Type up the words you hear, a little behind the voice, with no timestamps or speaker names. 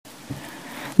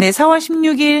네, 4월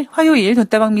 16일 화요일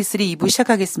돈다방 미쓰리 2부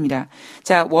시작하겠습니다.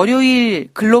 자,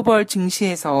 월요일 글로벌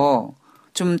증시에서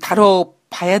좀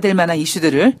다뤄봐야 될 만한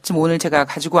이슈들을 지금 오늘 제가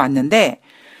가지고 왔는데,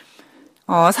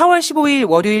 4월 15일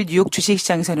월요일 뉴욕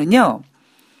주식시장에서는요,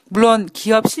 물론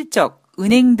기업 실적,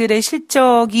 은행들의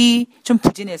실적이 좀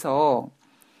부진해서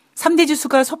 3대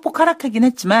지수가 소폭 하락하긴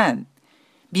했지만,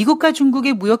 미국과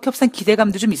중국의 무역 협상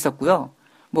기대감도 좀 있었고요.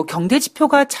 뭐 경제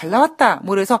지표가 잘 나왔다.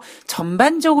 뭐 그래서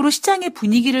전반적으로 시장의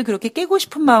분위기를 그렇게 깨고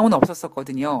싶은 마음은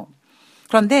없었었거든요.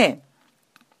 그런데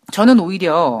저는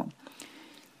오히려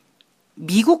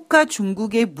미국과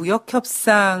중국의 무역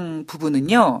협상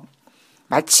부분은요.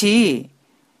 마치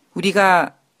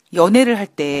우리가 연애를 할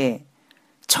때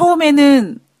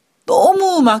처음에는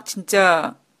너무 막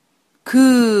진짜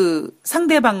그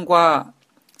상대방과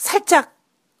살짝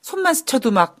손만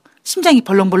스쳐도 막 심장이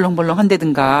벌렁벌렁벌렁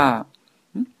한다든가.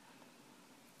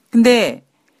 근데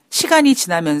시간이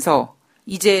지나면서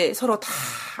이제 서로 다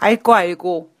알 거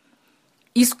알고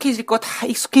익숙해질 거 다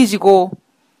익숙해지고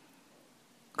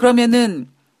그러면은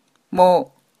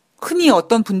뭐 흔히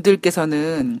어떤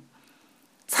분들께서는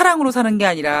사랑으로 사는 게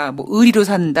아니라 뭐 의리로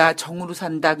산다, 정으로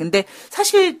산다. 근데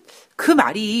사실 그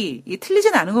말이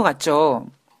틀리진 않은 것 같죠.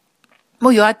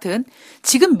 뭐 여하튼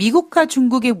지금 미국과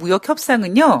중국의 무역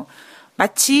협상은요.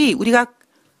 마치 우리가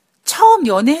처음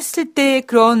연애했을 때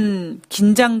그런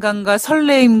긴장감과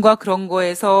설레임과 그런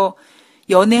거에서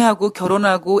연애하고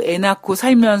결혼하고 애 낳고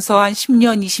살면서 한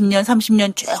 10년, 20년,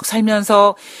 30년 쭉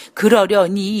살면서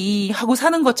그러려니 하고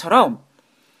사는 것처럼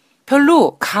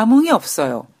별로 감흥이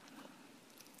없어요.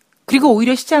 그리고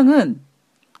오히려 시장은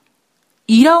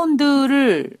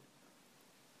 2라운드를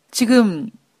지금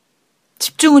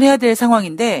집중을 해야 될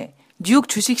상황인데 뉴욕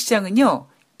주식시장은요.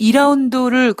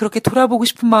 2라운드를 그렇게 돌아보고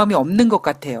싶은 마음이 없는 것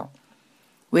같아요.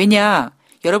 왜냐?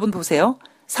 여러분 보세요.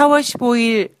 4월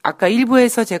 15일 아까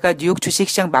 1부에서 제가 뉴욕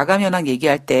주식시장 마감 현황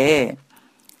얘기할 때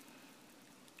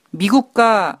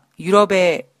미국과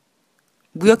유럽의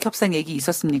무역 협상 얘기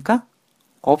있었습니까?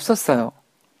 없었어요.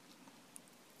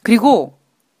 그리고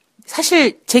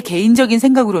사실 제 개인적인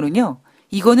생각으로는요.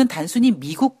 이거는 단순히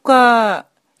미국과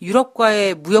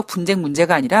유럽과의 무역 분쟁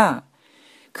문제가 아니라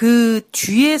그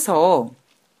뒤에서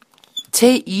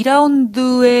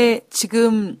제2라운드에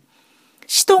지금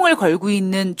시동을 걸고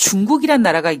있는 중국이란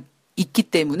나라가 있기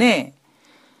때문에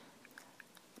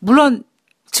물론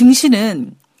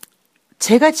증시는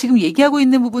제가 지금 얘기하고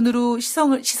있는 부분으로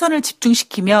시선을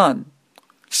집중시키면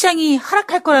시장이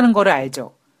하락할 거라는 거를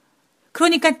알죠.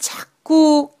 그러니까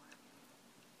자꾸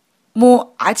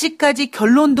뭐 아직까지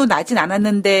결론도 나진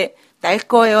않았는데 날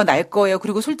거예요.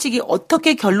 그리고 솔직히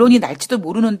어떻게 결론이 날지도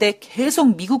모르는데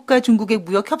계속 미국과 중국의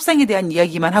무역 협상에 대한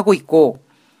이야기만 하고 있고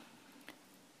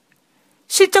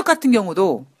실적 같은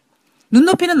경우도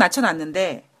눈높이는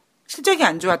낮춰놨는데 실적이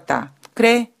안 좋았다.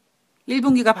 그래,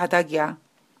 1분기가 바닥이야.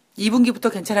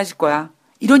 2분기부터 괜찮아질 거야.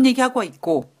 이런 얘기하고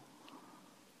있고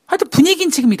하여튼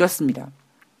분위기는 지금 이렇습니다.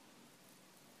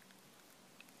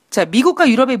 자, 미국과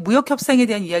유럽의 무역 협상에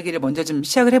대한 이야기를 먼저 좀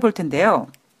시작을 해볼 텐데요.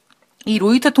 이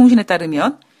로이터 통신에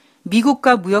따르면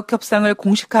미국과 무역 협상을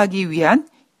공식화하기 위한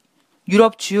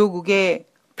유럽 주요국의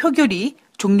표결이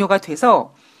종료가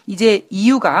돼서 이제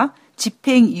EU가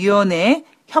집행위원회의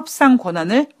협상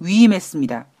권한을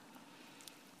위임했습니다.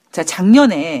 자,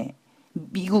 작년에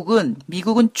미국은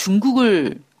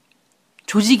중국을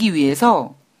조지기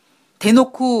위해서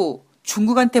대놓고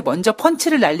중국한테 먼저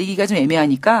펀치를 날리기가 좀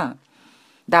애매하니까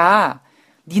나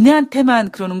니네한테만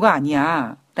그러는 거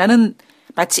아니야 라는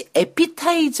마치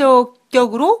에피타이저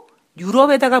격으로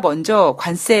유럽에다가 먼저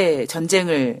관세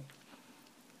전쟁을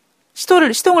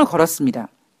시동을 걸었습니다.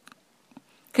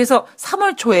 그래서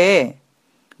 3월 초에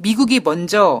미국이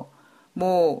먼저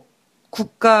뭐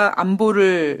국가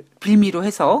안보를 빌미로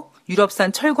해서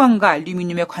유럽산 철광과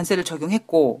알루미늄에 관세를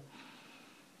적용했고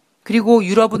그리고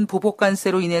유럽은 보복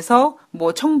관세로 인해서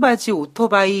뭐 청바지,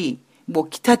 오토바이, 뭐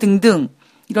기타 등등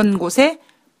이런 곳에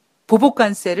보복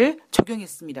관세를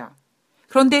적용했습니다.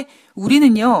 그런데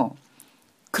우리는요.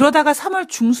 그러다가 3월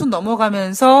중순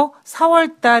넘어가면서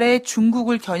 4월 달에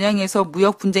중국을 겨냥해서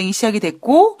무역 분쟁이 시작이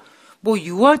됐고 뭐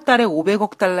 6월 달에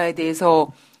 500억 달러에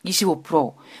대해서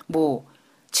 25%, 뭐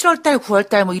 7월 달, 9월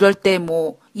달 뭐 이럴 때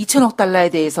뭐 2천억 달러에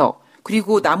대해서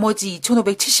그리고 나머지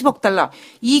 2,570억 달러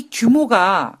이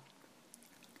규모가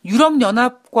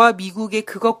유럽연합과 미국의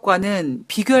그것과는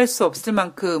비교할 수 없을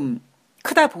만큼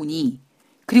크다 보니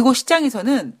그리고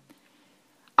시장에서는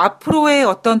앞으로의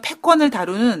어떤 패권을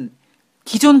다루는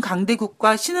기존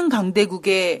강대국과 신흥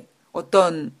강대국의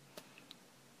어떤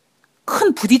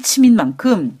큰 부딪힘인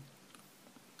만큼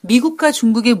미국과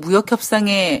중국의 무역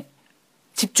협상에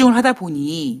집중을 하다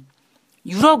보니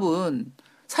유럽은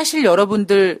사실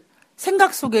여러분들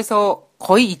생각 속에서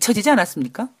거의 잊혀지지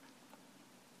않았습니까?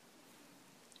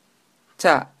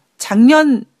 자,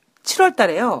 작년 7월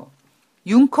달에요.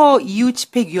 융커 EU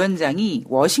집행위원장이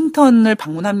워싱턴을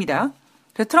방문합니다.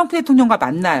 그래서 트럼프 대통령과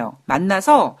만나요.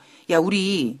 만나서 야,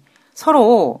 우리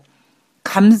서로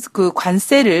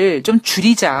관세를 좀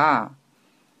줄이자.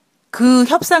 그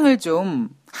협상을 좀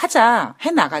하자,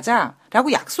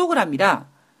 해나가자라고 약속을 합니다.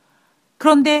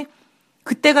 그런데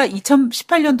그때가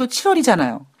 2018년도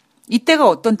 7월이잖아요. 이때가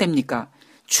어떤 때입니까?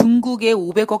 중국에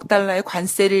 500억 달러의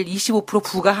관세를 25%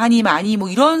 부과하니 마니 뭐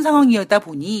이런 상황이었다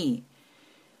보니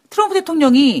트럼프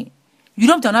대통령이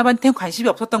유럽연합한테는 관심이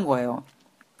없었던 거예요.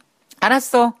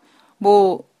 알았어.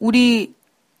 뭐 우리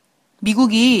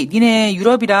미국이 니네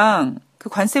유럽이랑 그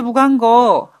관세 부과한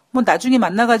거 뭐 나중에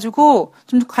만나가지고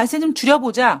좀 관세 좀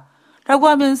줄여보자 라고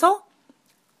하면서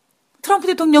트럼프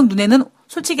대통령 눈에는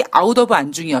솔직히 아웃 오브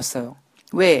안중이었어요.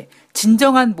 왜?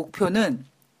 진정한 목표는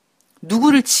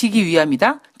누구를 치기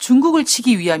위함이다? 중국을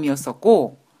치기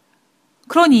위함이었었고,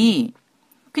 그러니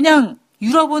그냥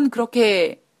유럽은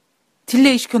그렇게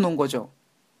딜레이 시켜놓은 거죠.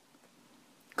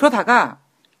 그러다가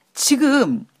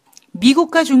지금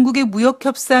미국과 중국의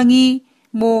무역협상이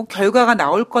뭐 결과가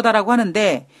나올 거다라고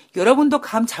하는데 여러분도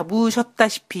감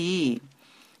잡으셨다시피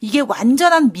이게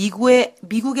완전한 미국의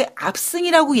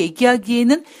압승이라고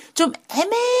얘기하기에는 좀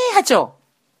애매하죠.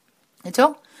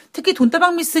 그렇죠? 특히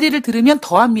돈다방 미스리를 들으면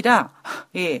더합니다.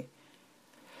 예.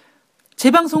 제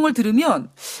방송을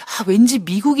들으면 왠지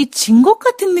미국이 진 것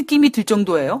같은 느낌이 들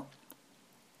정도예요.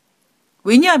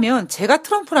 왜냐하면 제가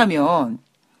트럼프라면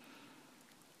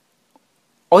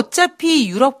어차피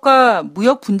유럽과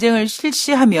무역 분쟁을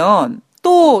실시하면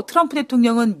또 트럼프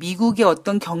대통령은 미국의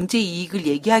어떤 경제 이익을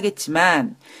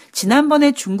얘기하겠지만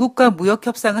지난번에 중국과 무역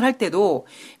협상을 할 때도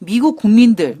미국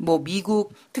국민들, 뭐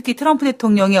미국 특히 트럼프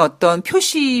대통령의 어떤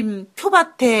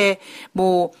표밭에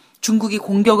뭐 중국이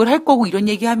공격을 할 거고 이런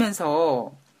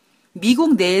얘기하면서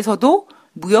미국 내에서도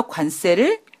무역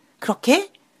관세를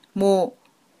그렇게 뭐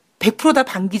 100% 다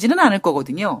당기지는 않을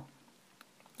거거든요.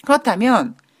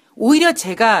 그렇다면 오히려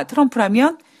제가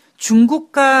트럼프라면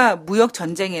중국과 무역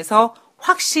전쟁에서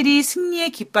확실히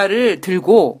승리의 깃발을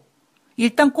들고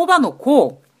일단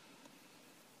꼽아놓고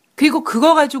그리고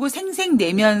그거 가지고 생색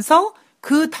내면서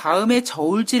그 다음에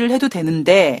저울질을 해도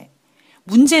되는데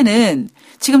문제는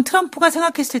지금 트럼프가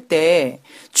생각했을 때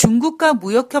중국과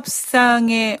무역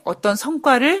협상의 어떤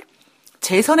성과를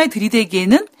제 선에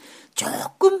들이대기에는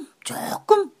조금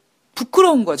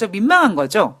부끄러운 거죠. 민망한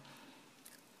거죠.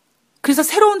 그래서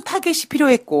새로운 타겟이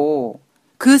필요했고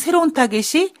그 새로운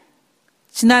타겟이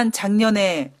지난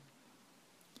작년에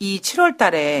이 7월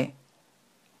달에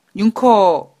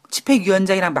융커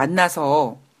집행위원장이랑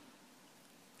만나서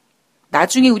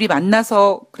나중에 우리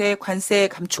만나서 그래 관세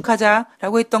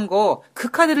감축하자라고 했던 거 그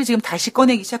카드를 지금 다시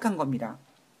꺼내기 시작한 겁니다.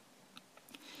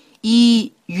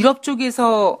 이 유럽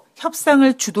쪽에서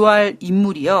협상을 주도할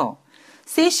인물이요.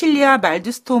 세실리아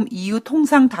말드스톰 EU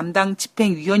통상 담당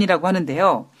집행위원이라고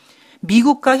하는데요.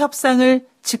 미국과 협상을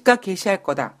즉각 개시할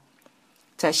거다.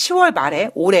 자, 10월 말에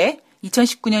올해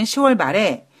 2019년 10월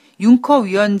말에 융커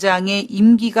위원장의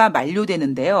임기가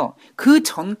만료되는데요. 그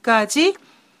전까지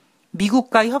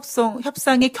미국과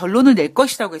협상의 결론을 낼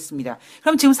것이라고 했습니다.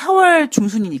 그럼 지금 4월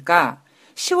중순이니까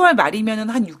 10월 말이면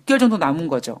한 6개월 정도 남은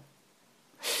거죠.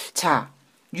 자,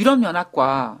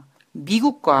 유럽연합과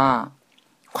미국과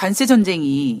관세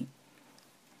전쟁이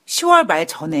 10월 말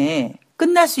전에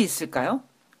끝날 수 있을까요?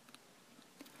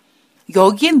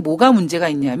 여기엔 뭐가 문제가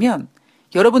있냐면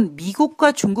여러분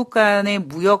미국과 중국 간의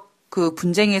무역 그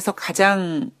분쟁에서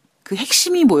가장 그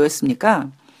핵심이 뭐였습니까?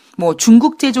 뭐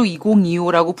중국 제조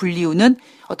 2025라고 불리우는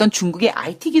어떤 중국의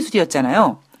IT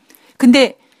기술이었잖아요.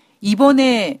 근데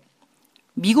이번에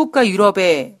미국과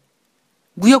유럽의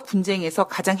무역 분쟁에서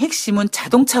가장 핵심은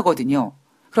자동차거든요.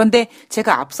 그런데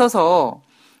제가 앞서서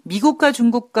미국과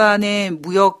중국 간의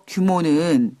무역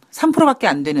규모는 3%밖에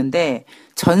안 되는데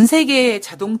전 세계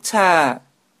자동차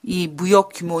이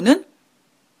무역 규모는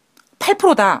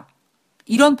 8%다.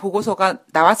 이런 보고서가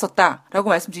나왔었다라고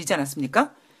말씀드리지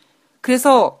않았습니까?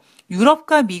 그래서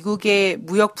유럽과 미국의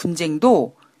무역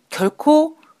분쟁도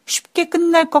결코 쉽게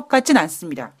끝날 것 같진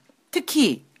않습니다.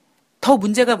 특히 더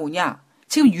문제가 뭐냐?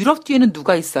 지금 유럽 뒤에는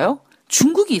누가 있어요?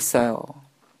 중국이 있어요.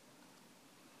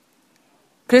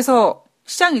 그래서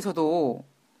시장에서도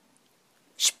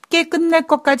쉽게 끝날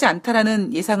것까지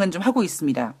않다라는 예상은 좀 하고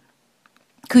있습니다.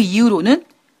 그 이유로는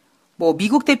뭐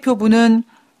미국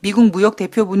무역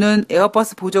대표부는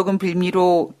에어버스 보조금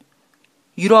빌미로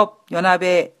유럽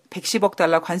연합에 110억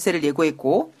달러 관세를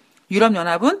예고했고 유럽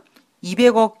연합은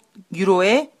 200억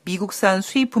유로의 미국산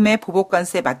수입품의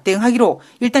보복관세 맞대응하기로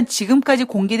일단 지금까지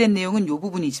공개된 내용은 이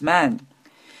부분이지만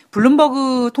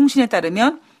블룸버그 통신에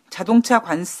따르면 자동차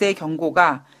관세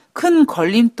경고가 큰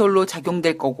걸림돌로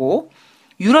작용될 거고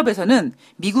유럽에서는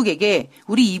미국에게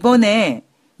우리 이번에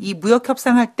이 무역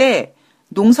협상할 때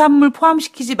농산물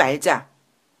포함시키지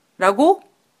말자라고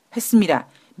했습니다.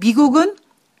 미국은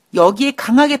여기에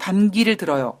강하게 반기를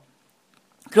들어요.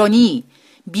 그러니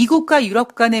미국과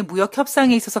유럽 간의 무역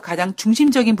협상에 있어서 가장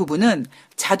중심적인 부분은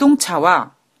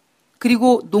자동차와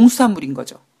그리고 농수산물인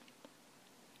거죠.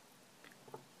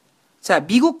 자,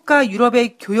 미국과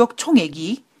유럽의 교역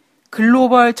총액이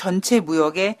글로벌 전체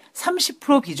무역의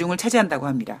 30% 비중을 차지한다고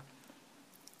합니다.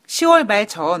 10월 말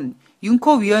전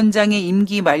융커 위원장의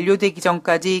임기 만료되기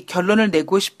전까지 결론을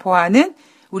내고 싶어하는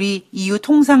우리 EU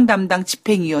통상 담당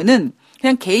집행위원은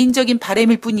그냥 개인적인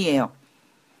바람일 뿐이에요.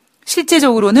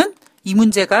 실제적으로는 이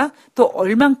문제가 또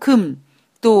얼만큼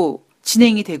또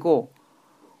진행이 되고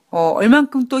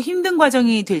얼만큼 또 힘든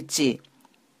과정이 될지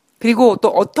그리고 또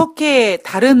어떻게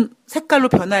다른 색깔로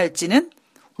변화할지는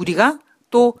우리가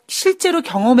또 실제로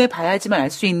경험해 봐야지만 알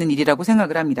수 있는 일이라고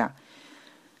생각을 합니다.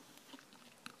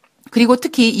 그리고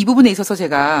특히 이 부분에 있어서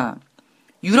제가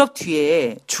유럽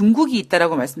뒤에 중국이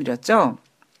있다라고 말씀드렸죠.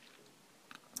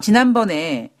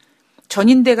 지난번에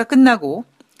전인대가 끝나고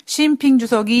시진핑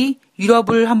주석이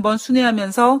유럽을 한번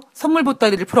순회하면서 선물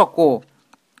보따리를 풀었고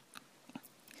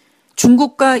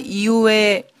중국과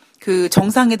EU의 그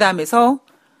정상회담에서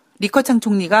리커창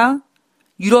총리가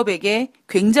유럽에게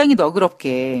굉장히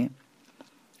너그럽게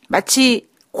마치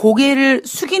고개를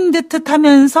숙인 듯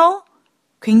하면서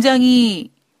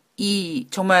굉장히 이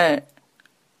정말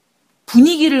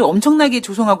분위기를 엄청나게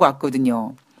조성하고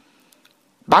왔거든요.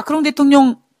 마크롱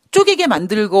대통령 쪼개게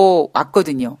만들고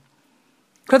왔거든요.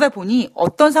 그러다 보니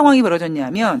어떤 상황이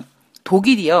벌어졌냐면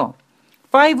독일이요.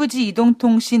 5G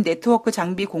이동통신 네트워크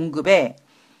장비 공급에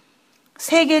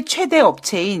세계 최대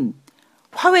업체인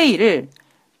화웨이를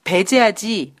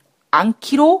배제하지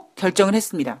않기로 결정을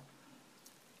했습니다.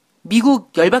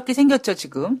 미국 열받게 생겼죠,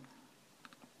 지금.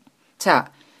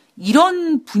 자,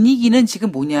 이런 분위기는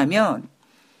지금 뭐냐면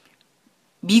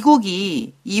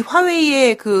미국이 이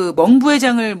화웨이의 그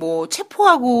멍부회장을 뭐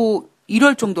체포하고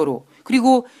이럴 정도로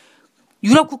그리고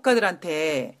유럽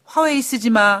국가들한테 화웨이 쓰지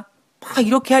마, 막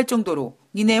이렇게 할 정도로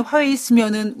니네 화웨이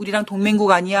쓰면은 우리랑 동맹국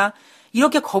아니야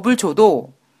이렇게 겁을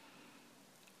줘도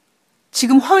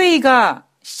지금 화웨이가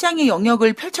시장의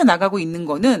영역을 펼쳐나가고 있는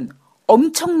거는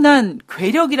엄청난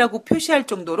괴력이라고 표시할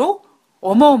정도로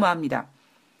어마어마합니다.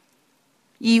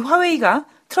 이 화웨이가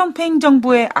트럼프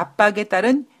행정부의 압박에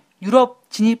따른 유럽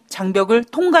진입 장벽을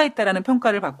통과했다라는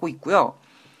평가를 받고 있고요.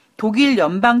 독일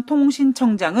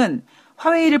연방통신청장은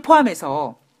화웨이를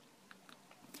포함해서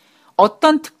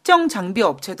어떤 특정 장비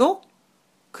업체도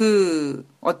그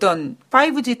어떤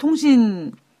 5G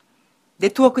통신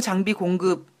네트워크 장비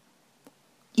공급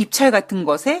입찰 같은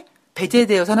것에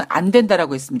배제되어서는 안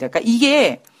된다라고 했습니다. 그러니까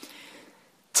이게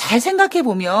잘 생각해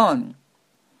보면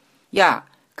야,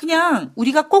 그냥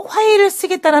우리가 꼭 화웨이를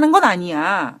쓰겠다라는 건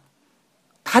아니야.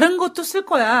 다른 것도 쓸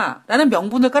거야 라는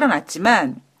명분을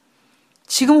깔아놨지만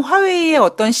지금 화웨이의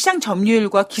어떤 시장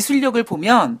점유율과 기술력을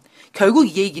보면 결국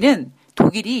이 얘기는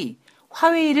독일이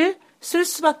화웨이를 쓸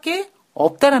수밖에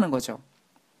없다라는 거죠.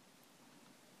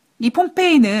 이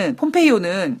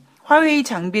폼페이오는 화웨이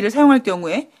장비를 사용할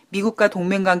경우에 미국과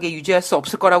동맹관계 유지할 수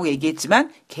없을 거라고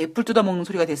얘기했지만 개뿔 뜯어먹는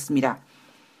소리가 됐습니다.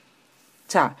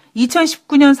 자,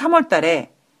 2019년 3월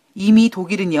달에 이미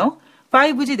독일은요.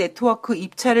 5G 네트워크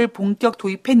입찰을 본격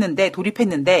돌입했는데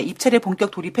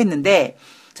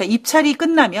자, 입찰이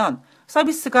끝나면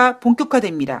서비스가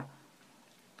본격화됩니다.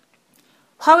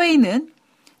 화웨이는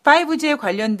 5G에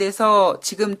관련돼서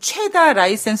지금 최다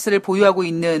라이센스를 보유하고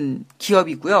있는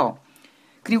기업이고요.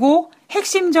 그리고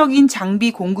핵심적인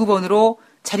장비 공급원으로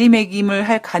자리매김을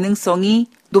할 가능성이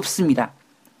높습니다.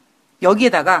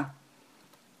 여기에다가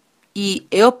이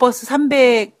에어버스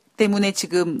 300 때문에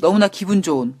지금 너무나 기분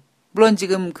좋은 물론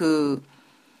지금 그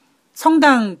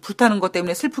성당 불타는 것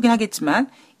때문에 슬프긴 하겠지만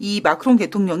이 마크롱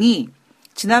대통령이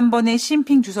지난번에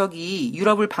시진핑 주석이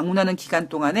유럽을 방문하는 기간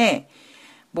동안에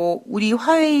뭐 우리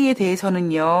화웨이에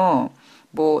대해서는요.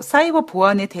 뭐 사이버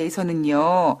보안에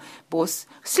대해서는요. 뭐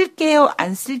쓸게요,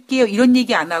 안 쓸게요 이런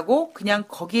얘기 안 하고 그냥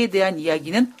거기에 대한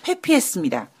이야기는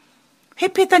회피했습니다.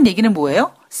 회피했다는 얘기는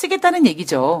뭐예요? 쓰겠다는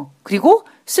얘기죠. 그리고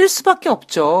쓸 수밖에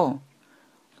없죠.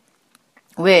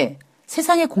 왜?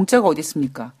 세상에 공짜가 어디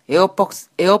있습니까? 에어버스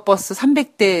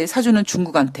 300대 사주는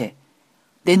중국한테.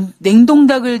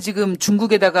 냉동닭을 지금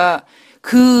중국에다가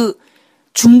그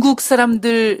중국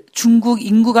사람들, 중국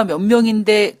인구가 몇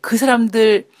명인데 그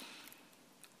사람들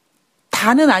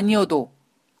다는 아니어도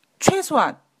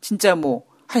최소한 진짜 뭐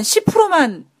한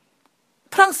 10%만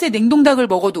프랑스의 냉동닭을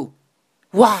먹어도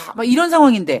와, 막 이런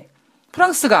상황인데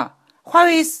프랑스가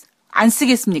화웨이 안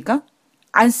쓰겠습니까?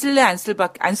 안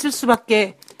쓸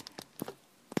수밖에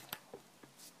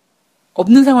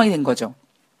없는 상황이 된 거죠.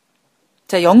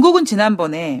 자, 영국은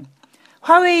지난번에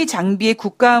화웨이 장비의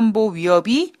국가안보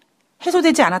위협이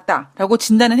해소되지 않았다라고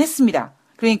진단을 했습니다.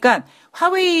 그러니까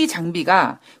화웨이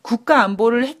장비가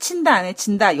국가안보를 해친다 안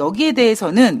해친다 여기에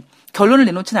대해서는 결론을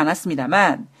내놓지는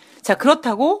않았습니다만, 자,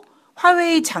 그렇다고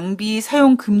화웨이 장비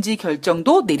사용 금지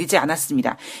결정도 내리지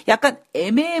않았습니다. 약간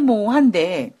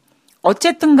애매모호한데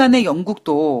어쨌든 간에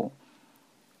영국도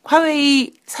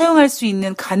화웨이 사용할 수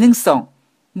있는 가능성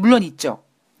물론 있죠.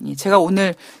 제가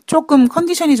오늘 조금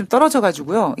컨디션이 좀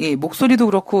떨어져가지고요. 예, 목소리도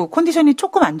그렇고 컨디션이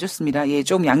조금 안 좋습니다. 예,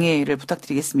 좀 양해를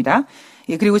부탁드리겠습니다.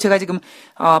 예, 그리고 제가 지금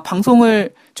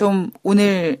방송을 좀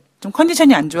오늘 좀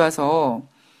컨디션이 안 좋아서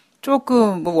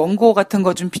조금 뭐 원고 같은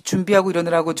거 좀 준비하고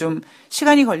이러느라고 좀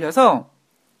시간이 걸려서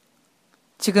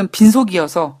지금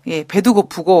빈속이어서 예, 배도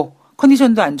고프고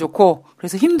컨디션도 안 좋고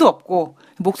그래서 힘도 없고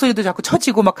목소리도 자꾸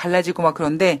처지고 막 갈라지고 막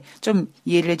그런데 좀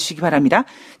이해를 해주시기 바랍니다.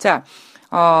 자,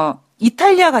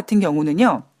 이탈리아 같은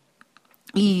경우는요,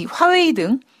 이 화웨이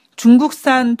등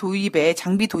중국산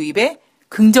장비 도입에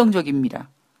긍정적입니다.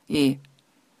 예.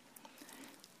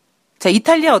 자,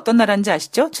 이탈리아 어떤 나라인지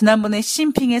아시죠? 지난번에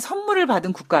시진핑의 선물을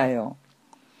받은 국가예요.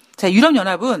 자,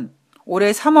 유럽연합은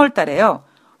올해 3월 달에요,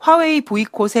 화웨이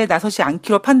보이콧에 나서지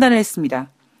않기로 판단을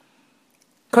했습니다.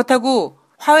 그렇다고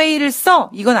화웨이를 써!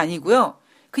 이건 아니고요.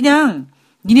 그냥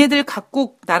니네들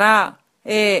각국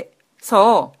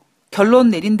나라에서 결론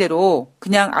내린 대로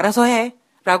그냥 알아서 해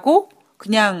라고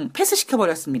그냥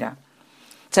패스시켜버렸습니다.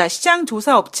 자, 시장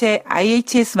조사 업체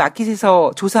IHS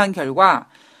마켓에서 조사한 결과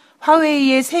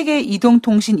화웨이의 세계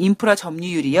이동통신 인프라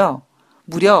점유율이요,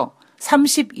 무려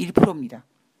 31%입니다.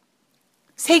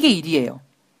 세계 1위예요.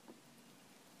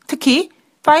 특히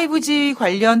 5G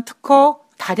관련 특허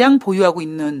다량 보유하고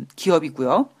있는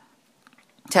기업이고요.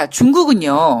 자,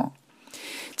 중국은요,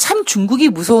 참 중국이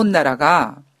무서운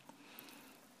나라가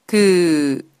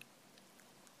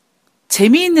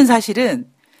재미있는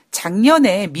사실은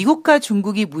작년에 미국과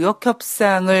중국이 무역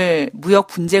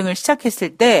분쟁을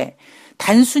시작했을 때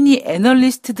단순히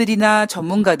애널리스트들이나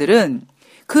전문가들은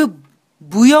그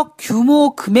무역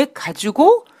규모 금액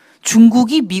가지고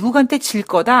중국이 미국한테 질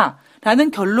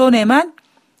거다라는 결론에만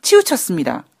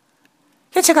치우쳤습니다.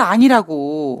 제가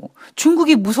아니라고,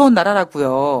 중국이 무서운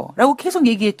나라라고요 라고 계속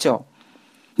얘기했죠.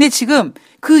 근데 지금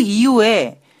그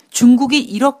이후에 중국이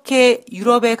이렇게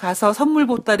유럽에 가서 선물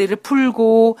보따리를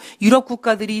풀고 유럽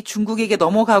국가들이 중국에게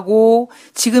넘어가고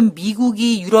지금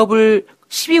미국이 유럽을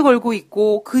시비 걸고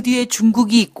있고 그 뒤에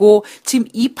중국이 있고 지금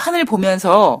이 판을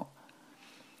보면서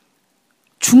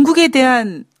중국에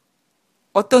대한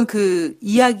어떤 그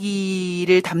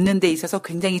이야기를 담는 데 있어서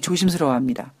굉장히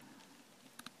조심스러워합니다.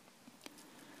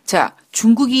 자,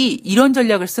 중국이 이런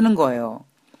전략을 쓰는 거예요.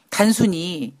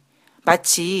 단순히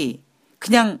마치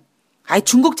그냥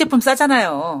중국 제품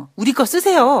싸잖아요. 우리 거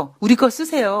쓰세요. 우리 거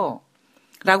쓰세요.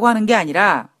 라고 하는 게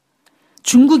아니라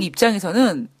중국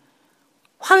입장에서는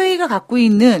화웨이가 갖고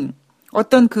있는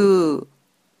어떤 그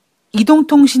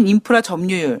이동통신 인프라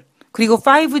점유율 그리고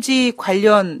 5G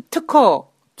관련 특허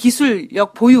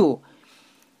기술력 보유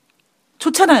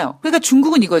좋잖아요. 그러니까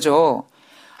중국은 이거죠.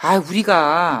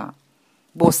 우리가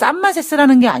뭐 싼 맛에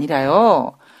쓰라는 게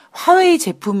아니라요, 화웨이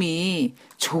제품이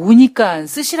좋으니까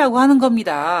쓰시라고 하는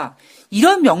겁니다.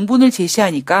 이런 명분을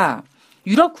제시하니까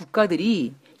유럽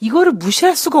국가들이 이거를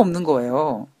무시할 수가 없는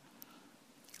거예요.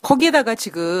 거기에다가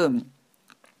지금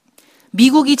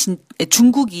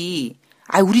중국이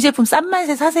우리 제품 싼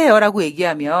맛에 사세요라고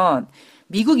얘기하면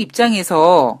미국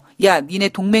입장에서 야, 니네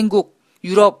동맹국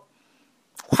유럽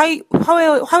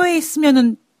화웨이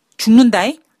쓰면은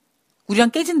죽는다잉?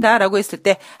 우리랑 깨진다라고 했을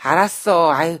때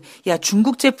알았어. 야,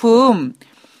 중국 제품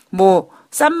뭐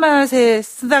싼 맛에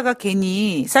쓰다가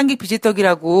괜히 싼 게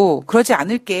비지떡이라고 그러지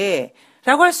않을게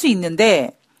라고 할 수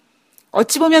있는데,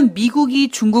 어찌 보면 미국이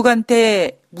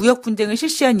중국한테 무역 분쟁을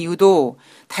실시한 이유도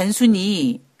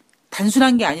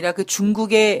단순한 게 아니라 그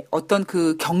중국의 어떤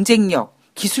그 경쟁력,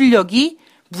 기술력이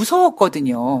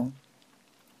무서웠거든요.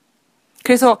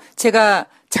 그래서 제가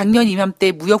작년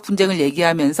이맘때 무역 분쟁을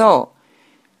얘기하면서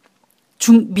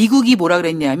미국이 뭐라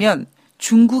그랬냐면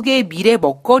중국의 미래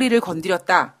먹거리를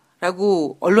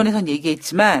건드렸다라고 언론에선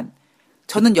얘기했지만,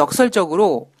 저는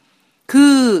역설적으로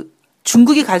그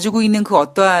중국이 가지고 있는 그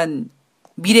어떠한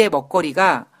미래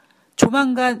먹거리가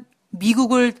조만간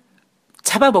미국을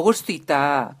잡아먹을 수도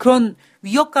있다, 그런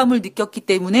위협감을 느꼈기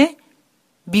때문에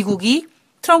미국이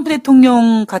트럼프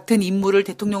대통령 같은 인물을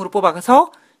대통령으로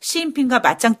뽑아서 시진핑과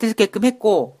맞짱 뜨게끔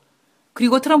했고,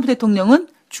 그리고 트럼프 대통령은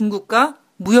중국과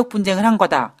무역 분쟁을 한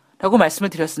거다라고 말씀을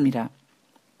드렸습니다.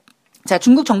 자,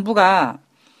 중국 정부가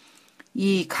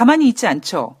가만히 있지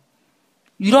않죠.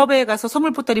 유럽에 가서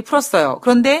선물 보따리 풀었어요.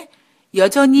 그런데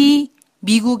여전히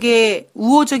미국의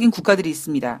우호적인 국가들이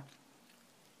있습니다.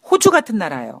 호주 같은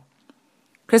나라예요.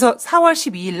 그래서 4월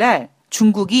 12일 날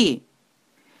중국이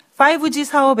 5G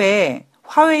사업에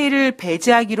화웨이를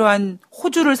배제하기로 한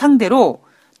호주를 상대로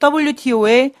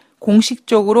WTO에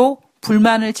공식적으로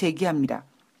불만을 제기합니다.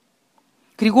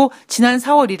 그리고 지난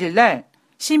 4월 1일 날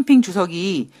시진핑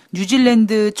주석이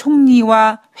뉴질랜드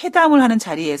총리와 회담을 하는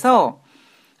자리에서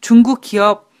중국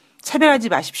기업 차별하지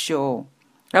마십시오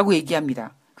라고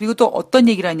얘기합니다. 그리고 또 어떤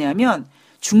얘기를 하냐면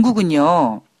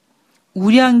중국은요,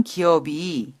 우량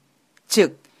기업이,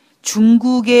 즉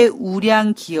중국의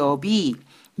우량 기업이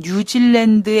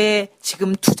뉴질랜드에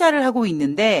지금 투자를 하고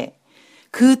있는데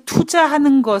그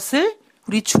투자하는 것을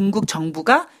우리 중국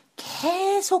정부가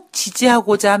계속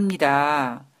지지하고자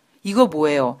합니다. 이거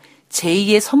뭐예요?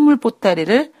 제2의 선물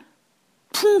보따리를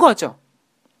푼 거죠.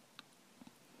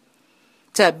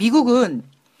 자, 미국은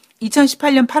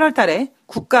 2018년 8월 달에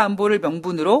국가 안보를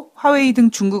명분으로 화웨이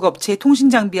등 중국 업체의 통신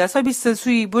장비와 서비스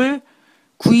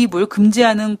구입을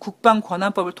금지하는 국방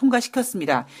권한법을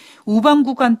통과시켰습니다.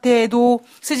 우방국한테도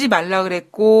쓰지 말라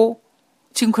그랬고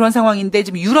지금 그런 상황인데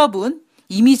지금 유럽은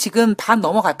이미 지금 반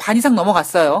이상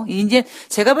넘어갔어요. 이제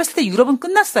제가 봤을 때 유럽은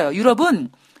끝났어요. 유럽은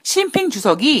시진핑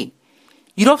주석이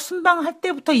유럽 순방할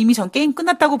때부터 이미 전 게임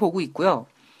끝났다고 보고 있고요.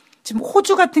 지금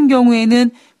호주 같은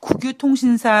경우에는 국유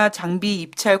통신사 장비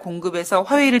입찰 공급에서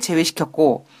화웨이를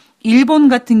제외시켰고, 일본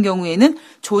같은 경우에는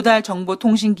조달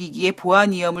정보통신기기의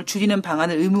보안 위험을 줄이는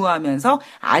방안을 의무화하면서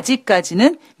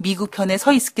아직까지는 미국 편에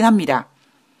서 있긴 합니다.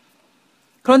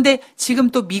 그런데 지금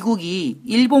또 미국이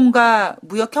일본과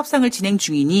무역 협상을 진행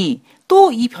중이니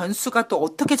또 이 변수가 또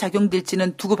어떻게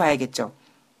작용될지는 두고 봐야겠죠.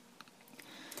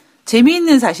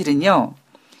 재미있는 사실은요,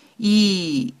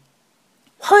 이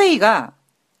화웨이가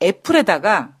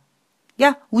애플에다가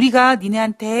야, 우리가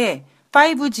니네한테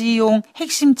 5G용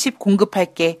핵심 칩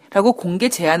공급할게 라고 공개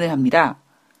제안을 합니다.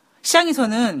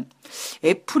 시장에서는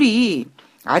애플이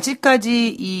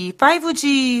아직까지 이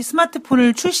 5G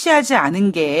스마트폰을 출시하지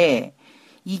않은 게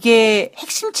이게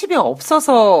핵심 칩이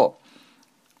없어서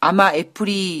아마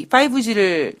애플이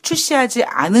 5G를 출시하지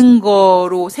않은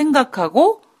거로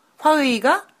생각하고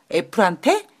화웨이가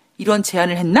애플한테 이런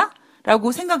제안을 했나?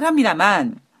 라고 생각을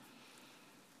합니다만,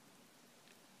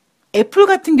 애플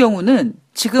같은 경우는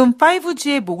지금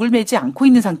 5G에 목을 매지 않고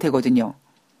있는 상태거든요.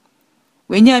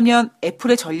 왜냐하면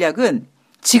애플의 전략은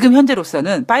지금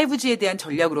현재로서는 5G에 대한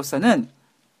전략으로서는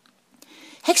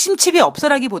핵심 칩이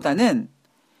없어라기보다는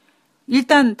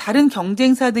일단 다른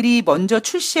경쟁사들이 먼저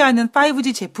출시하는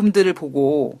 5G 제품들을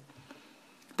보고,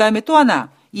 그다음에 또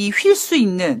하나 이 휠 수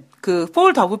있는 그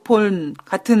폴더블폰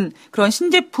같은 그런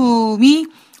신제품이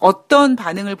어떤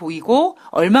반응을 보이고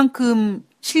얼만큼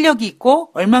실력이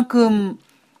있고 얼만큼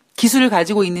기술을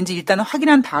가지고 있는지 일단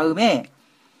확인한 다음에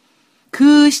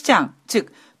그 시장,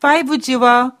 즉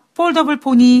 5G와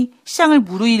폴더블폰이 시장을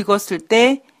무르익었을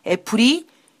때 애플이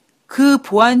그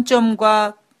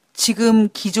보완점과 지금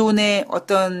기존의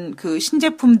어떤 그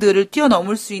신제품들을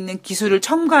뛰어넘을 수 있는 기술을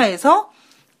첨가해서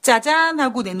짜잔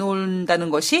하고 내놓는다는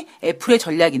것이 애플의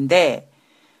전략인데,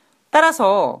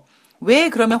 따라서 왜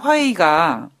그러면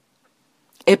화웨이가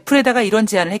애플에다가 이런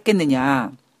제안을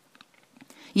했겠느냐.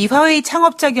 이 화웨이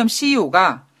창업자 겸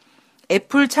CEO가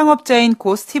애플 창업자인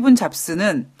고 스티븐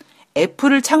잡스는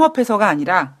애플을 창업해서가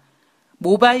아니라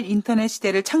모바일 인터넷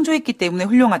시대를 창조했기 때문에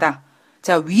훌륭하다.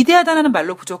 자, 위대하다는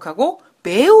말로 부족하고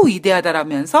매우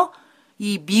위대하다라면서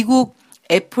이 미국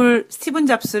애플 스티븐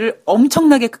잡스를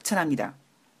엄청나게 극찬합니다.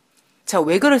 자,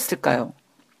 왜 그랬을까요?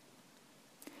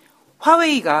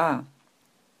 화웨이가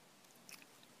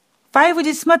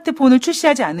 5G 스마트폰을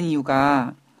출시하지 않은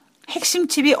이유가 핵심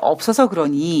칩이 없어서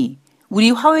그러니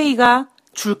우리 화웨이가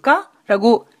줄까?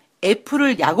 라고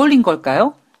애플을 약올린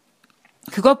걸까요?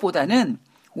 그것보다는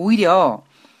오히려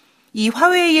이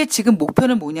화웨이의 지금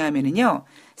목표는 뭐냐면요.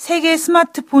 세계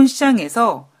스마트폰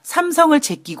시장에서 삼성을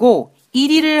제끼고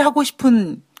 1위를 하고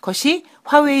싶은 것이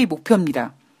화웨이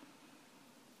목표입니다.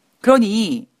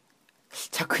 그러니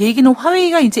자, 그 얘기는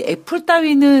화웨이가 이제 애플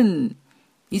따위는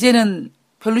이제는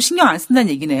별로 신경 안 쓴다는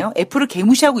얘기네요. 애플을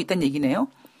개무시하고 있다는 얘기네요.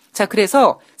 자,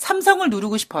 그래서 삼성을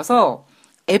누르고 싶어서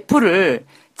애플을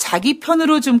자기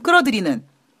편으로 좀 끌어들이는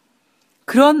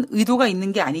그런 의도가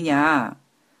있는 게 아니냐.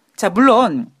 자,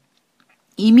 물론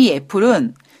이미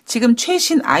애플은 지금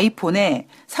최신 아이폰에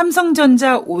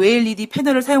삼성전자 OLED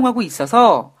패널을 사용하고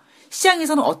있어서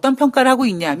시장에서는 어떤 평가를 하고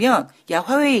있냐면, 야,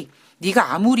 화웨이,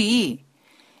 네가 아무리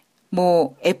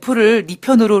뭐 애플을 네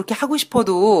편으로 이렇게 하고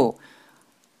싶어도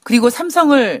그리고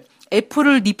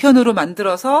애플을 네 편으로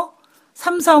만들어서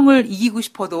삼성을 이기고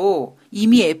싶어도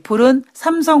이미 애플은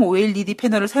삼성 OLED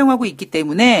패널을 사용하고 있기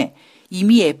때문에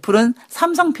이미 애플은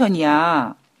삼성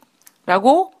편이야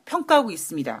라고 평가하고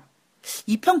있습니다.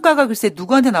 이 평가가 글쎄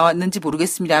누구한테 나왔는지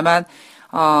모르겠습니다만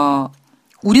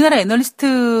우리나라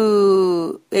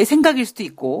애널리스트의 생각일 수도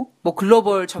있고 뭐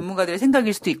글로벌 전문가들의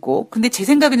생각일 수도 있고 근데 제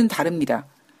생각에는 다릅니다.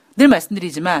 늘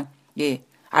말씀드리지만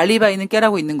알리바이는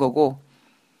깨라고 있는 거고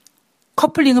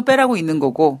커플링은 빼라고 있는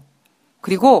거고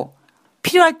그리고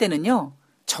필요할 때는요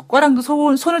적과랑도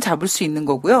손을 잡을 수 있는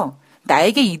거고요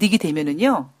나에게 이득이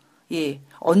되면은요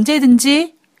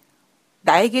언제든지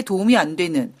나에게 도움이 안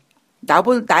되는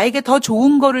나에게 더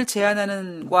좋은 거를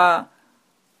제안하는과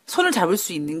손을 잡을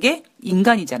수 있는 게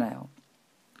인간이잖아요.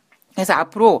 그래서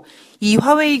앞으로 이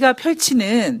화웨이가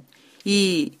펼치는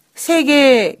이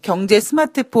세계 경제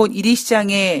스마트폰 1위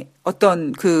시장의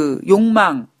어떤 그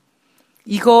욕망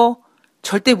이거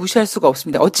절대 무시할 수가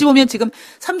없습니다. 어찌 보면 지금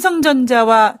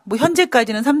삼성전자와 뭐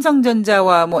현재까지는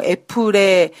삼성전자와 뭐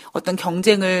애플의 어떤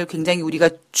경쟁을 굉장히 우리가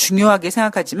중요하게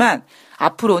생각하지만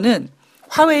앞으로는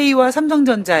화웨이와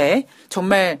삼성전자의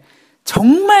정말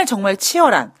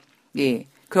치열한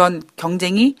그런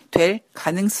경쟁이 될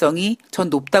가능성이 전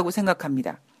높다고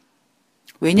생각합니다.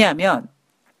 왜냐하면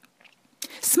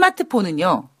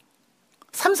스마트폰은요.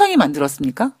 삼성이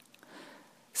만들었습니까?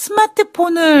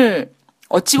 스마트폰을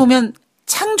어찌 보면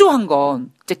창조한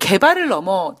건 이제 개발을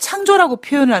넘어 창조라고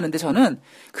표현을 하는데 저는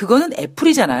그거는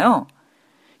애플이잖아요.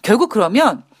 결국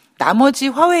그러면 나머지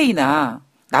화웨이나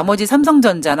나머지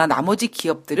삼성전자나 나머지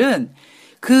기업들은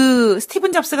그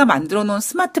스티븐 잡스가 만들어 놓은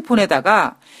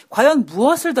스마트폰에다가 과연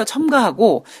무엇을 더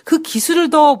첨가하고 그 기술을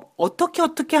더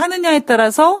어떻게 하느냐에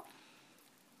따라서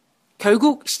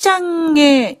결국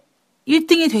시장의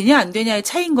 1등이 되냐 안 되냐의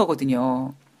차이인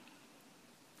거거든요.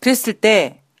 그랬을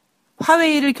때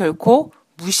화웨이를 결코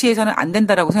무시해서는 안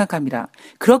된다라고 생각합니다.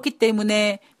 그렇기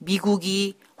때문에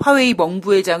미국이 화웨이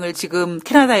멍부회장을 지금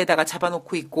캐나다에다가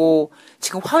잡아놓고 있고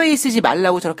지금 화웨이 쓰지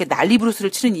말라고 저렇게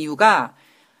난리부르스를 치는 이유가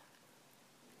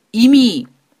이미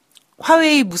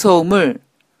화웨이 무서움을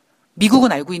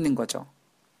미국은 알고 있는 거죠.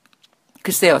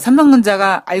 글쎄요.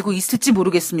 삼성전자가 알고 있을지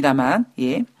모르겠습니다만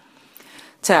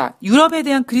자, 유럽에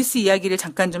대한 그리스 이야기를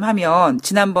잠깐 좀 하면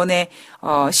지난번에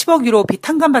 10억 유로 빚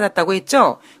탕감받았다고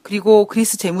했죠. 그리고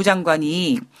그리스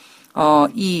재무장관이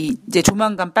이제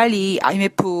조만간 빨리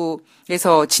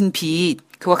IMF에서 진 빚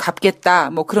그거 갚겠다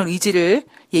뭐 그런 의지를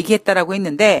얘기했다라고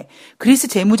했는데 그리스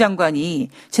재무장관이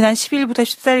지난 10일부터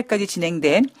 14일까지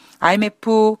진행된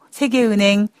IMF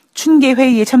세계은행 춘계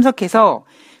회의에 참석해서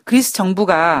그리스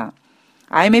정부가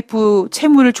IMF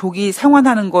채무를 조기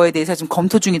상환하는 거에 대해서 지금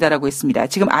검토 중이다라고 했습니다.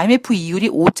 지금 IMF 이율이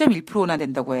 5.1%나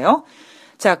된다고 해요.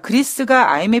 자,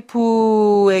 그리스가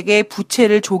IMF에게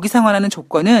부채를 조기 상환하는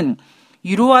조건은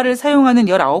유로화를 사용하는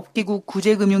 19개국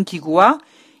구제금융기구와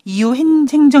EU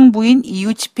행정부인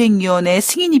EU 집행위원회의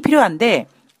승인이 필요한데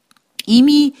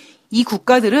이미 이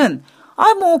국가들은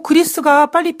그리스가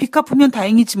빨리 빚 갚으면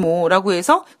다행이지 뭐라고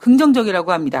해서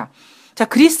긍정적이라고 합니다. 자,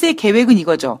 그리스의 계획은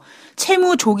이거죠.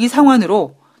 채무 조기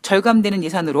상환으로 절감되는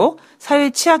예산으로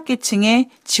사회 취약계층에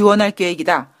지원할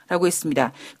계획이다라고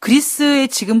했습니다. 그리스의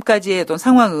지금까지의 어떤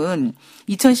상황은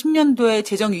 2010년도에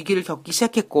재정 위기를 겪기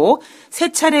시작했고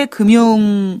세 차례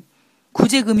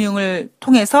구제금융을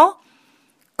통해서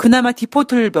그나마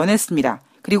디폴트를 면했습니다.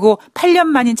 그리고 8년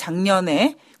만인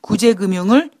작년에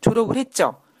구제금융을 졸업을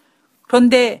했죠.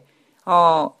 그런데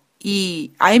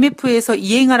이 IMF에서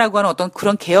이행하라고 하는 어떤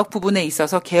그런 개혁 부분에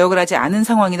있어서 개혁을 하지 않은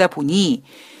상황이다 보니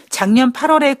작년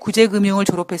 8월에 구제금융을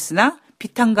졸업했으나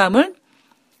빚탕감을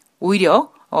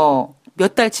오히려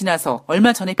몇 달 지나서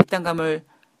얼마 전에 빚탕감을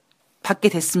받게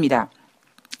됐습니다.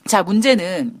 자,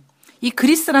 문제는 이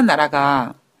그리스란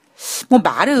나라가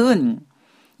말은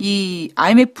이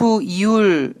IMF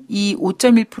이율 이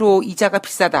 5.1% 이자가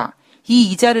비싸다.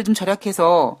 이 이자를 좀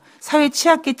절약해서 사회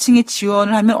취약계층에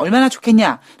지원을 하면 얼마나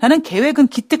좋겠냐라는 계획은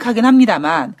기특하긴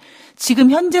합니다만 지금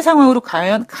현재 상황으로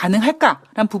과연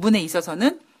가능할까라는 부분에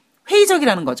있어서는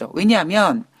회의적이라는 거죠.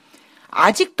 왜냐하면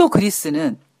아직도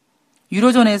그리스는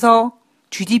유로존에서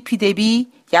GDP 대비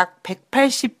약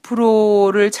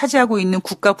 180%를 차지하고 있는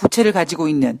국가 부채를 가지고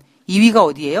있는 2위가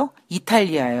어디예요?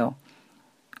 이탈리아예요.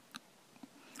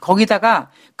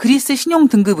 거기다가 그리스 신용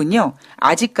등급은요.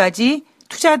 아직까지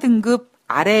투자 등급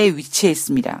아래에 위치해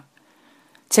있습니다.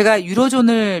 제가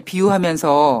유로존을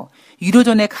비유하면서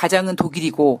유로존의 가장은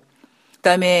독일이고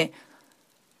그다음에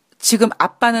지금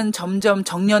아빠는 점점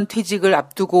정년퇴직을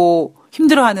앞두고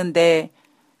힘들어하는데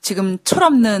지금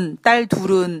철없는 딸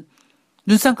둘은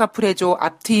눈쌍꺼풀 해줘,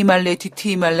 앞트임할래,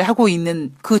 뒤트임할래 하고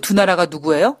있는 그 두 나라가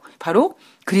누구예요? 바로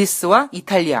그리스와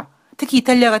이탈리아. 특히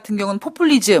이탈리아 같은 경우는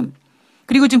포퓰리즘.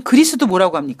 그리고 지금 그리스도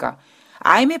뭐라고 합니까?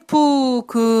 IMF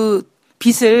그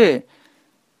빚을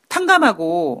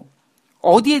탕감하고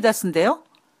어디에다 쓴대요?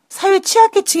 사회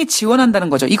취약계층에 지원한다는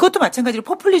거죠. 이것도 마찬가지로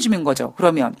포퓰리즘인 거죠.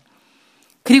 그러면.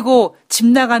 그리고 집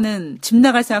나갈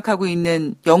생각하고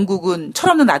있는 영국은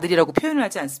철없는 아들이라고 표현을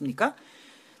하지 않습니까?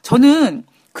 저는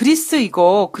그리스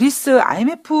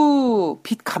IMF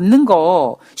빚 갚는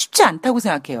거 쉽지 않다고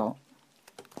생각해요.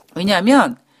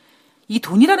 왜냐하면 이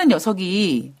돈이라는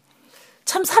녀석이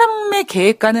참 사람의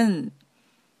계획과는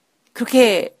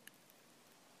그렇게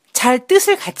잘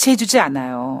뜻을 같이 해주지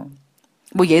않아요.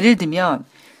 뭐 예를 들면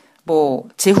뭐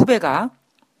제 후배가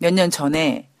몇 년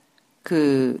전에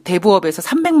그 대부업에서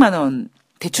 300만 원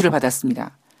대출을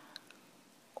받았습니다.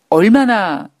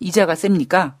 얼마나 이자가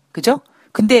셉니까? 그죠?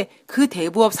 근데 그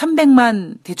대부업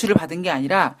 300만 대출을 받은 게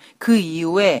아니라 그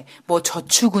이후에 뭐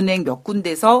저축은행 몇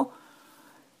군데서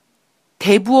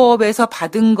대부업에서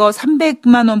받은 거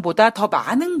 300만 원보다 더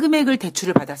많은 금액을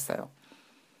대출을 받았어요.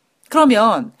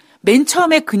 그러면 맨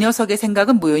처음에 그 녀석의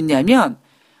생각은 뭐였냐면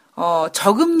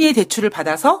저금리의 대출을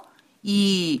받아서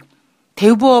이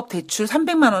대부업 대출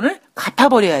 300만 원을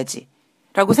갚아버려야지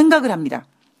라고 생각을 합니다.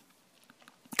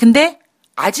 근데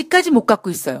아직까지 못 갚고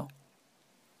있어요.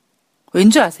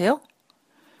 왠지 아세요?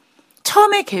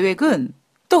 처음에 계획은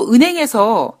또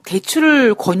은행에서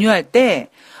대출을 권유할 때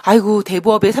아이고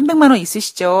대부업에 300만 원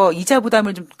있으시죠? 이자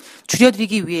부담을 좀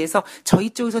줄여드리기 위해서 저희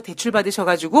쪽에서 대출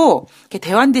받으셔가지고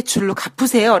대환 대출로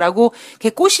갚으세요 라고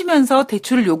꼬시면서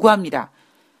대출을 요구합니다.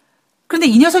 그런데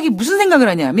이 녀석이 무슨 생각을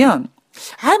하냐면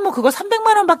뭐 그거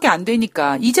 300만 원밖에 안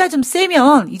되니까 이자 좀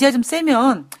세면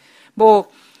뭐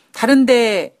다른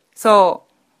데서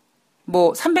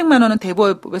뭐 300만 원은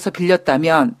대부업에서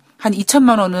빌렸다면 한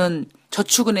 2천만 원은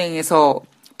저축은행에서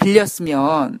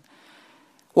빌렸으면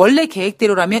원래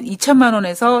계획대로라면 2천만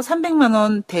원에서 300만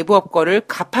원 대부업 거를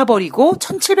갚아버리고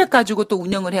 1,700 가지고 또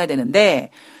운영을 해야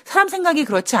되는데 사람 생각이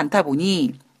그렇지 않다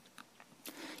보니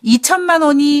 2천만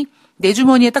원이 내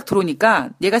주머니에 딱 들어오니까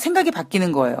얘가 생각이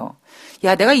바뀌는 거예요.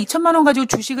 야, 내가 2천만 원 가지고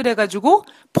주식을 해가지고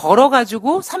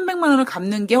벌어가지고 300만 원을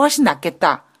갚는 게 훨씬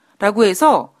낫겠다라고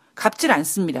해서 갚질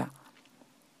않습니다.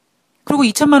 그리고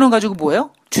 2천만 원 가지고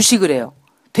뭐예요? 주식을 해요.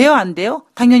 돼요? 안 돼요?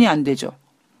 당연히 안 되죠.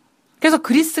 그래서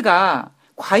그리스가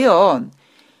과연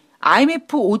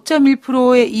IMF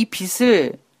 5.1%의 이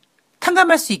빚을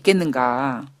탕감할 수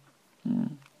있겠는가?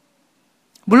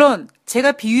 물론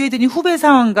제가 비유해드린 후배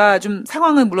상황과 좀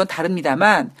상황은 물론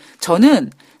다릅니다만 저는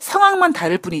상황만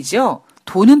다를 뿐이죠.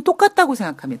 돈은 똑같다고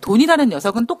생각합니다. 돈이라는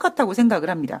녀석은 똑같다고 생각을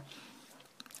합니다.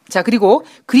 자, 그리고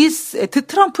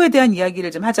트럼프에 대한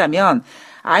이야기를 좀 하자면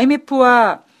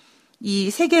IMF와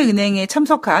이 세계은행에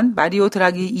참석한 마리오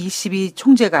드라기 22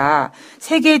 총재가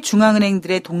세계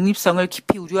중앙은행들의 독립성을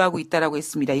깊이 우려하고 있다라고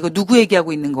했습니다. 이거 누구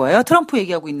얘기하고 있는 거예요? 트럼프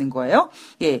얘기하고 있는 거예요?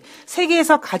 예,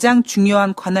 세계에서 가장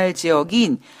중요한 관할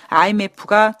지역인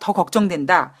IMF가 더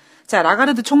걱정된다. 자,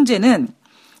 라가르드 총재는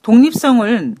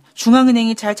독립성을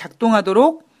중앙은행이 잘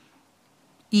작동하도록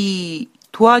이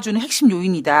도와주는 핵심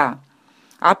요인이다.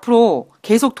 앞으로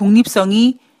계속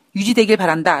독립성이 유지되길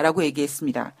바란다라고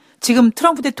얘기했습니다. 지금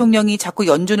트럼프 대통령이 자꾸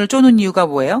연준을 쪼는 이유가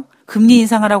뭐예요? 금리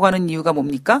인상하라고 하는 이유가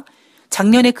뭡니까?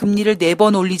 작년에 금리를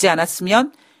 4번 올리지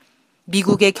않았으면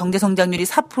미국의 경제 성장률이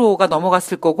 4%가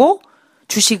넘어갔을 거고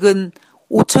주식은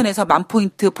 5천에서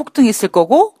 10,000포인트 폭등했을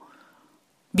거고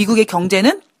미국의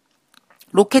경제는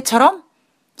로켓처럼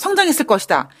성장했을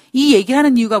것이다. 이 얘기를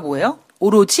하는 이유가 뭐예요?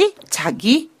 오로지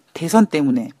자기 대선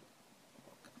때문에.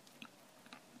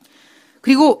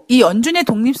 그리고 이 연준의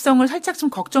독립성을 살짝 좀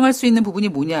걱정할 수 있는 부분이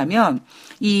뭐냐면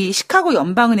이 시카고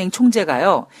연방은행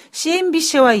총재가요.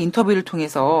 CNBC와의 인터뷰를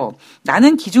통해서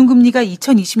나는 기준금리가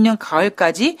 2020년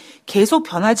가을까지 계속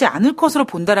변하지 않을 것으로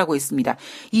본다라고 했습니다.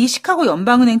 이 시카고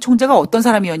연방은행 총재가 어떤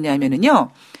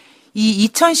사람이었냐면요. 이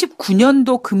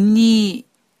 2019년도 금리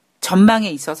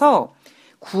전망에 있어서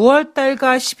 9월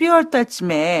달과 12월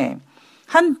달쯤에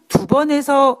한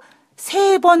 2번에서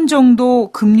 3번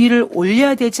정도 금리를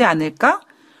올려야 되지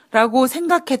않을까라고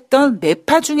생각했던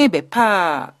매파 중에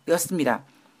매파였습니다.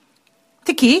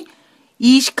 특히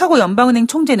이 시카고 연방은행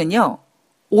총재는요.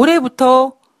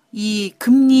 올해부터 이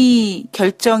금리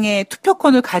결정의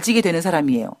투표권을 가지게 되는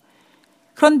사람이에요.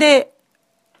 그런데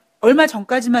얼마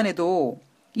전까지만 해도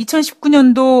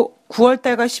 2019년도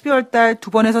 9월달과 12월달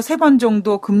 2번에서 3번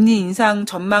정도 금리 인상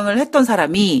전망을 했던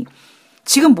사람이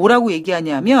지금 뭐라고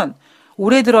얘기하냐면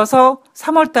올해 들어서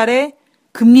 3월 달에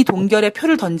금리 동결의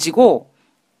표를 던지고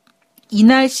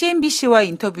이날 CNBC와의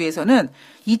인터뷰에서는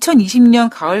 2020년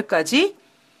가을까지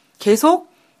계속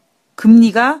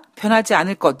금리가 변하지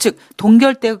않을 것, 즉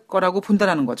동결될 거라고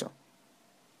본다는 거죠.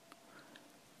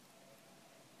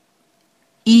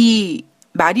 이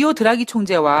마리오 드라기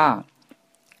총재와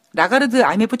라가르드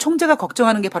IMF 총재가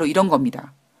걱정하는 게 바로 이런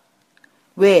겁니다.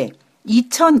 왜?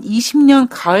 2020년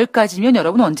가을까지면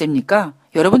여러분 언제입니까?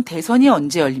 여러분 대선이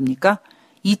언제 열립니까?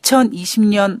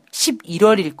 2020년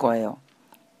 11월일 거예요.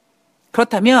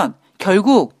 그렇다면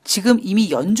결국 지금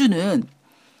이미 연준은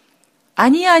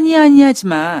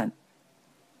아니하지만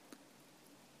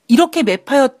이렇게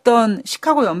매파였던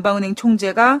시카고 연방은행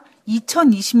총재가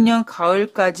 2020년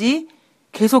가을까지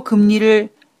계속 금리를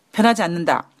변하지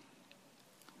않는다.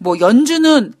 뭐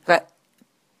연준은 그러니까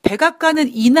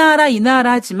백악관은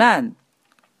인하하라 하지만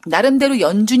나름대로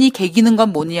연준이 개기는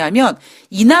건 뭐냐면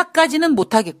인하까지는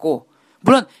못하겠고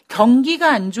물론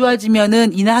경기가 안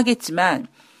좋아지면은 인하하겠지만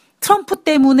트럼프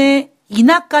때문에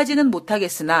인하까지는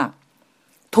못하겠으나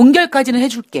동결까지는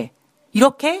해줄게.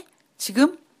 이렇게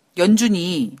지금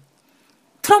연준이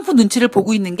트럼프 눈치를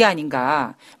보고 있는 게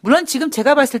아닌가. 물론 지금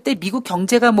제가 봤을 때 미국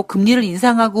경제가 뭐 금리를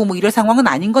인상하고 뭐 이럴 상황은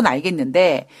아닌 건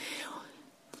알겠는데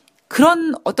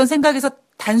그런 어떤 생각에서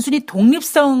단순히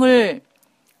독립성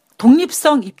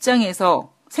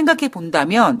입장에서 생각해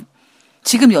본다면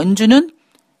지금 연준은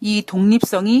이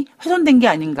독립성이 훼손된 게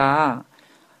아닌가.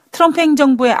 트럼프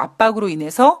행정부의 압박으로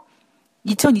인해서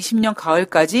 2020년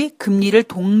가을까지 금리를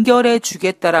동결해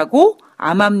주겠다라고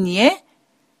암암리에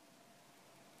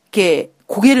이렇게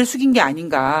고개를 숙인 게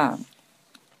아닌가.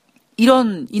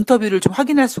 이런 인터뷰를 좀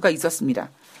확인할 수가 있었습니다.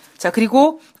 자,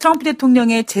 그리고 트럼프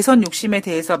대통령의 재선 욕심에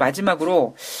대해서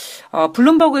마지막으로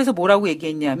블룸버그에서 뭐라고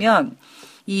얘기했냐면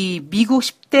이 미국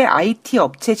 10대 IT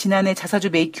업체 지난해 자사주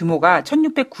매입 규모가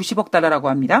 1690억 달러라고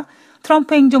합니다.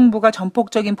 트럼프 행정부가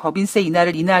전폭적인 법인세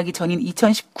인하를 인하하기 전인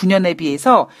 2019년에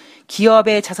비해서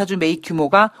기업의 자사주 매입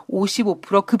규모가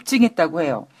 55% 급증했다고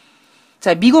해요.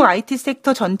 자, 미국 IT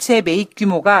섹터 전체 매입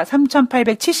규모가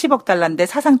 3,870억 달러인데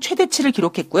사상 최대치를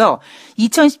기록했고요.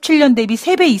 2017년 대비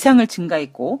 3배 이상을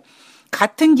증가했고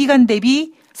같은 기간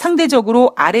대비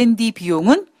상대적으로 R&D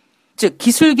비용은 즉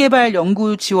기술개발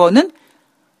연구 지원은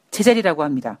제자리라고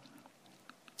합니다.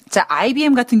 자,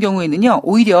 IBM 같은 경우에는요.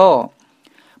 오히려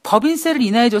법인세를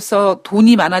인하해줘서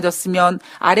돈이 많아졌으면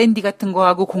R&D 같은 거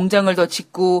하고 공장을 더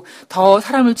짓고 더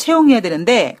사람을 채용해야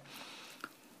되는데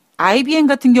IBM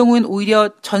같은 경우는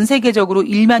오히려 전 세계적으로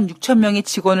 1만 6천 명의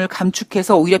직원을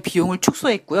감축해서 오히려 비용을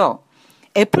축소했고요.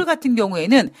 애플 같은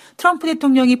경우에는 트럼프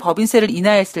대통령이 법인세를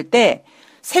인하했을 때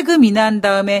세금 인하한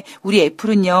다음에 우리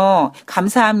애플은요.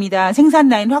 감사합니다. 생산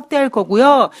라인 확대할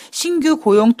거고요. 신규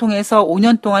고용 통해서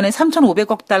 5년 동안에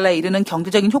 3,500억 달러에 이르는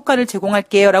경제적인 효과를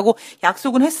제공할게요. 라고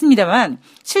약속은 했습니다만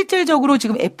실질적으로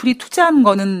지금 애플이 투자한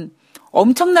거는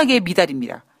엄청나게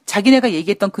미달입니다. 자기네가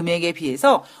얘기했던 금액에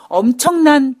비해서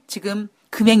엄청난 지금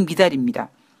금액 미달입니다.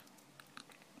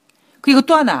 그리고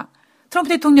또 하나 트럼프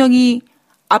대통령이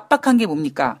압박한 게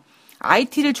뭡니까?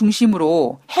 IT를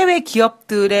중심으로 해외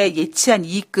기업들의 예치한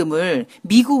이익금을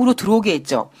미국으로 들어오게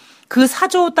했죠. 그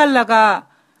 4조 달러가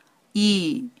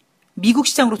이 미국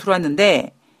시장으로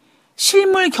들어왔는데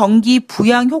실물 경기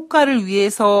부양 효과를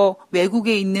위해서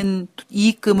외국에 있는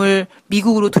이익금을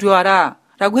미국으로 들여와라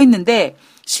라고 했는데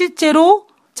실제로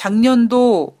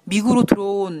작년도 미국으로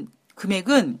들어온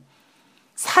금액은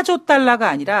 4조 달러가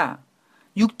아니라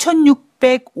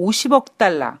 6,650억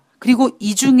달러. 그리고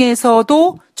이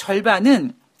중에서도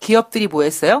절반은 기업들이 뭐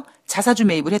했어요? 자사주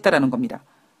매입을 했다라는 겁니다.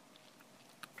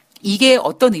 이게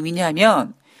어떤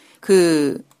의미냐면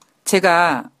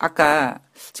제가 아까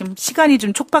지금 시간이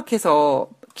좀 촉박해서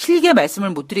길게 말씀을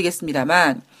못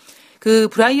드리겠습니다만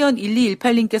브라이언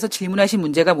 1218님께서 질문하신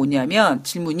문제가 뭐냐면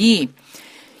질문이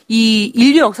이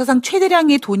인류 역사상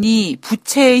최대량의 돈이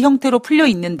부채의 형태로 풀려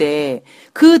있는데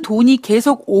그 돈이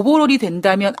계속 오버롤이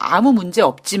된다면 아무 문제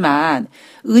없지만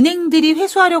은행들이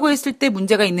회수하려고 했을 때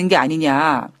문제가 있는 게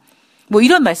아니냐. 뭐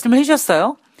이런 말씀을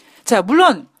해주셨어요. 자,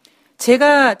 물론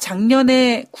제가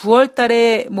작년에 9월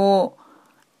달에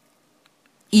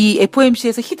이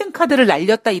FOMC에서 히든카드를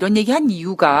날렸다 이런 얘기 한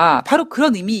이유가 바로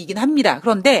그런 의미이긴 합니다.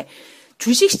 그런데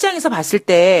주식시장에서 봤을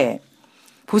때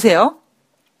보세요.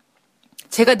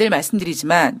 제가 늘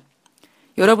말씀드리지만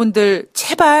여러분들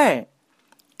제발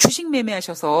주식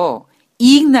매매하셔서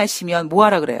이익 나시면 뭐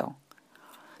하라 그래요?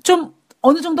 좀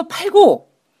어느 정도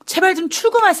팔고 제발 좀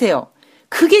출금하세요.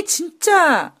 그게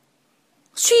진짜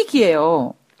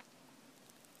수익이에요.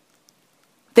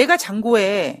 내가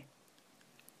잔고에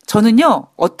저는요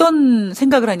어떤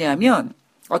생각을 하냐면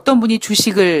어떤 분이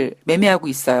주식을 매매하고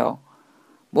있어요.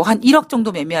 뭐 한 1억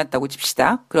정도 매매했다고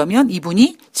칩시다. 그러면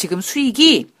이분이 지금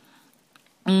수익이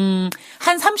한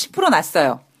 30%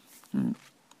 났어요.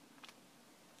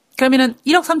 그러면은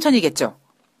 1억 3천이겠죠.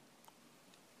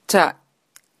 자,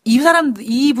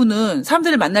 이분은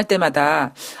사람들을 만날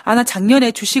때마다, 나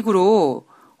작년에 주식으로,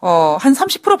 한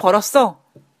 30% 벌었어.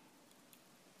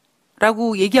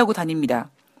 라고 얘기하고 다닙니다.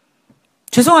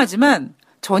 죄송하지만,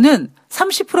 저는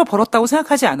 30% 벌었다고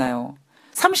생각하지 않아요.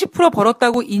 30%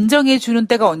 벌었다고 인정해주는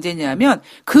때가 언제냐면,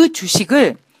 그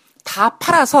주식을 다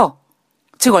팔아서,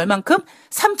 즉, 얼만큼?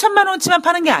 3천만 원치만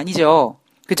파는 게 아니죠.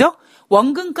 그죠?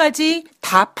 원금까지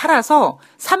다 팔아서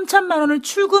 3천만 원을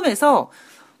출금해서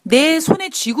내 손에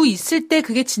쥐고 있을 때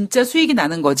그게 진짜 수익이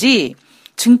나는 거지.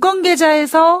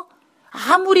 증권계좌에서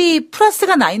아무리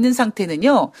플러스가 나 있는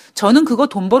상태는요. 저는 그거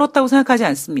돈 벌었다고 생각하지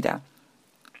않습니다.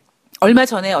 얼마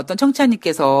전에 어떤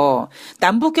청취자님께서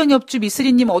남북경협주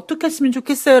미쓰리님 어떻게 했으면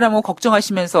좋겠어요? 라고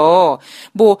걱정하시면서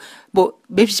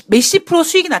몇십 프로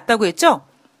수익이 났다고 했죠?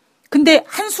 근데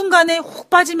한순간에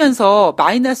훅 빠지면서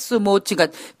마이너스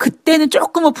그때는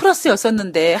조금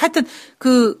플러스였었는데 하여튼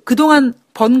그동안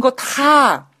번 거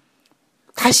다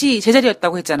다시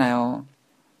제자리였다고 했잖아요.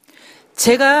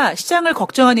 제가 시장을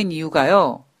걱정하는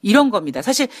이유가요. 이런 겁니다.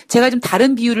 사실 제가 좀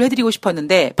다른 비유를 해드리고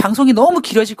싶었는데 방송이 너무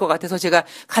길어질 것 같아서 제가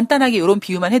간단하게 이런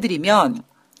비유만 해드리면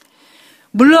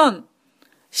물론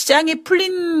시장에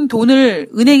풀린 돈을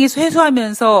은행에서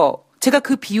회수하면서 제가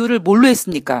그 비유를 뭘로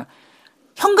했습니까?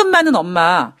 현금 많은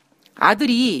엄마,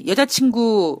 아들이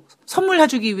여자친구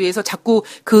선물해주기 위해서 자꾸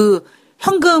그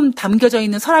현금 담겨져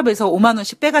있는 서랍에서 5만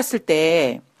원씩 빼갔을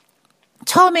때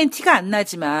처음엔 티가 안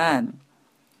나지만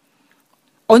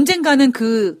언젠가는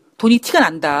그 돈이 티가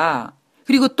난다.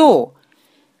 그리고 또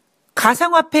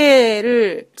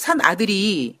가상화폐를 산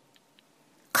아들이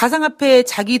가상화폐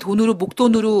자기 돈으로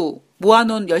목돈으로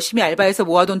모아놓은 열심히 알바해서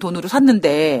모아둔 돈으로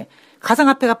샀는데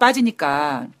가상화폐가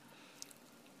빠지니까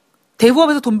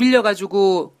대부업에서 돈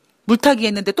빌려가지고 물타기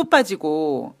했는데 또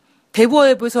빠지고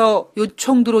대부업에서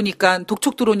요청 들어오니까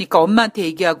독촉 들어오니까 엄마한테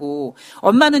얘기하고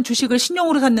엄마는 주식을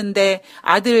신용으로 샀는데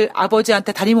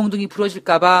아버지한테 다리 몽둥이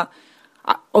부러질까봐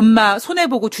엄마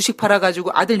손해보고 주식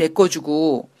팔아가지고 아들 내 거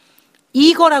주고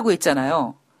이거라고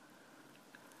했잖아요.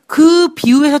 그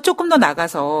비유에서 조금 더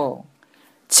나가서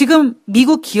지금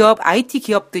미국 기업, IT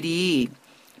기업들이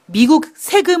미국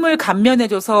세금을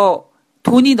감면해줘서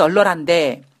돈이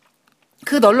널널한데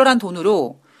그 널널한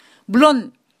돈으로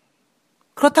물론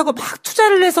그렇다고 막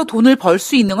투자를 해서 돈을 벌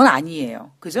수 있는 건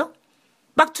아니에요. 그죠?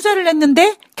 막 투자를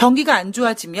했는데 경기가 안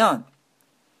좋아지면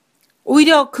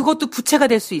오히려 그것도 부채가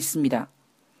될 수 있습니다.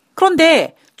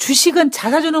 그런데 주식은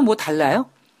자사주는 뭐 달라요?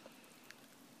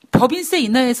 법인세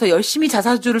인하해서 열심히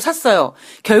자사주를 샀어요.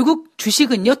 결국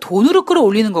주식은요, 돈으로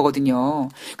끌어올리는 거거든요.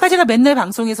 그러니까 제가 맨날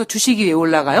방송에서 주식이 왜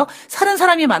올라가요? 사는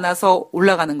사람이 많아서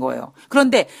올라가는 거예요.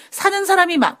 그런데 사는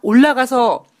사람이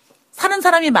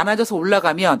많아져서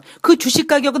올라가면 그 주식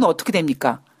가격은 어떻게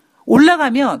됩니까?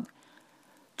 올라가면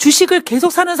주식을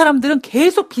계속 사는 사람들은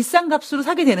계속 비싼 값으로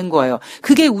사게 되는 거예요.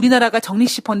 그게 우리나라가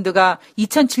적립식 펀드가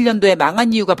 2007년도에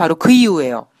망한 이유가 바로 그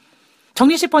이유예요.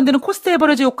 적립식 펀드는 코스트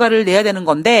에버리지 효과를 내야 되는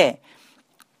건데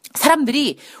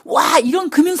사람들이 와 이런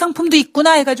금융상품도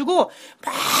있구나 해가지고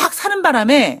막 사는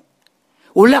바람에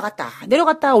올라갔다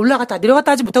내려갔다 올라갔다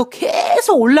내려갔다 하지 못하고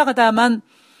계속 올라가다만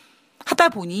하다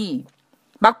보니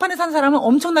막판에 산 사람은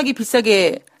엄청나게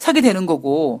비싸게 사게 되는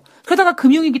거고 그러다가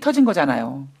금융위기 터진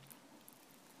거잖아요.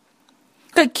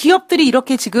 그러니까 기업들이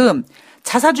이렇게 지금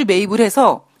자사주 매입을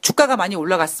해서 주가가 많이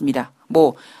올라갔습니다.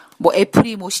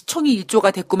 애플이 시총이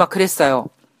 1조가 됐고 막 그랬어요.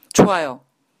 좋아요.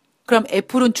 그럼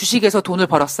애플은 주식에서 돈을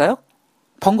벌었어요?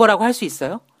 번 거라고 할 수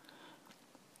있어요?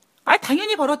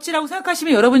 당연히 벌었지라고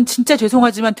생각하시면 여러분 진짜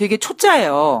죄송하지만 되게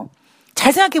초짜예요.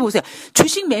 잘 생각해 보세요.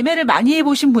 주식 매매를 많이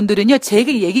해보신 분들은요, 제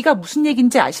얘기가 무슨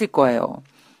얘기인지 아실 거예요.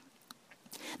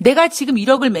 내가 지금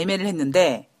 1억을 매매를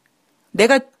했는데,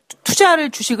 내가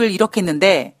주식을 이렇게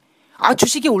했는데,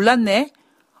 주식이 올랐네?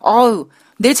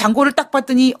 내 잔고를 딱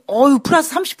봤더니,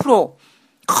 플러스 30%.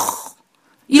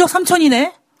 1억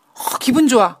 3천이네? 기분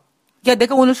좋아. 야,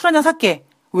 내가 오늘 술 한잔 살게.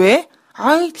 왜?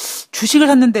 주식을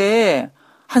샀는데,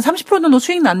 한 30% 정도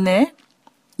수익 났네?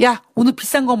 야, 오늘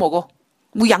비싼 거 먹어.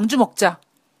 양주 먹자.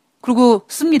 그리고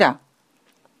씁니다.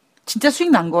 진짜 수익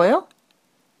난 거예요?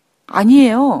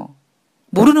 아니에요.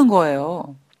 모르는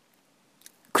거예요.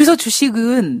 그래서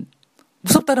주식은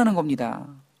무섭다라는 겁니다.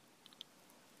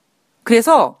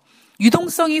 그래서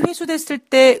유동성이 회수됐을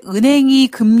때 은행이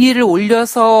금리를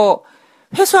올려서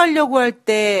회수하려고 할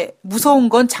때 무서운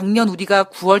건 작년 우리가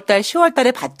 9월달,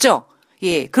 10월달에 봤죠?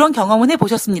 예, 그런 경험은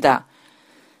해보셨습니다.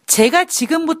 제가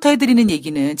지금부터 해드리는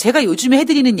얘기는, 제가 요즘에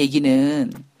해드리는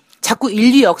얘기는 자꾸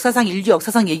인류 역사상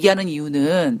얘기하는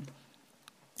이유는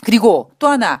그리고 또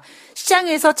하나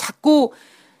시장에서 자꾸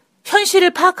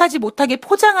현실을 파악하지 못하게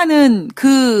포장하는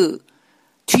그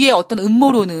뒤에 어떤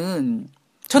음모론은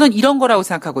저는 이런 거라고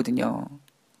생각하거든요.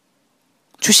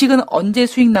 주식은 언제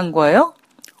수익 난 거예요?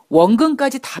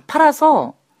 원금까지 다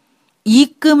팔아서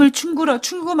이익금을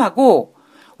출금하고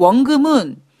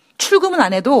원금은 출금은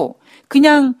안 해도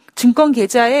그냥 증권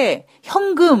계좌에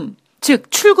현금, 즉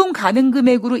출금 가능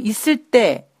금액으로 있을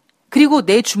때 그리고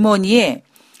내 주머니에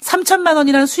 3천만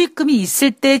원이라는 수익금이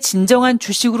있을 때 진정한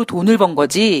주식으로 돈을 번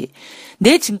거지.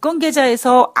 내 증권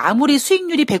계좌에서 아무리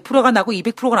수익률이 100%가 나고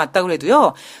 200%가 났다고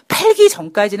해도요. 팔기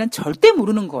전까지는 절대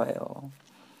모르는 거예요.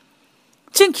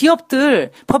 지금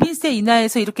기업들 법인세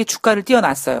인하해서 이렇게 주가를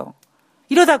띄워놨어요.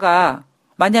 이러다가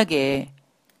만약에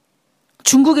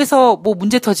중국에서 뭐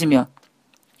문제 터지면,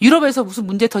 유럽에서 무슨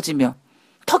문제 터지면,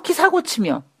 터키 사고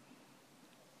치면,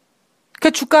 그러니까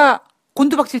주가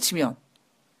곤두박질 치면,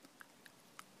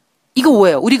 이거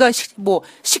뭐예요? 우리가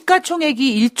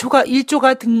시가총액이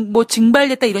 1조가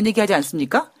증발됐다 이런 얘기 하지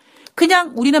않습니까?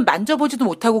 그냥 우리는 만져보지도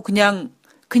못하고 그냥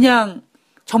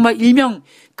정말 일명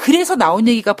그래서 나온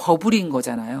얘기가 버블인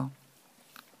거잖아요.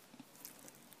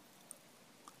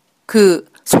 그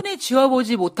손에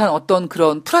쥐어보지 못한 어떤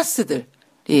그런 플러스들,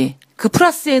 예. 그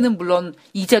플러스에는 물론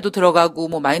이자도 들어가고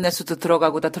뭐 마이너스도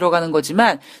들어가고 다 들어가는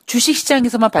거지만 주식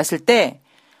시장에서만 봤을 때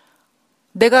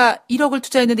내가 1억을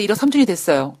투자했는데 1억 3천이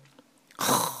됐어요.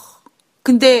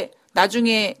 근데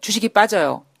나중에 주식이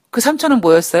빠져요. 그 3천은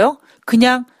뭐였어요?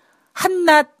 그냥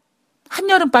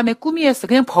한여름밤의 꿈이었어.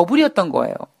 그냥 버블이었던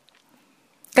거예요.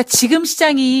 그러니까 지금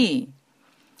시장이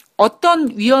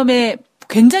어떤 위험에,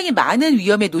 굉장히 많은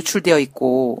위험에 노출되어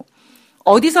있고,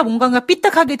 어디서 뭔가가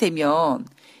삐딱하게 되면,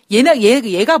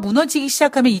 얘가 무너지기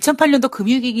시작하면 2008년도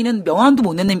금융위기는 명함도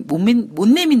못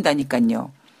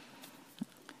내민다니까요.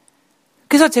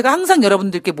 그래서 제가 항상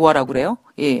여러분들께 뭐 하라고 그래요?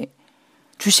 예.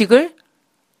 주식을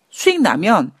수익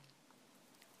나면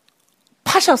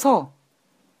파셔서,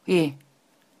 예.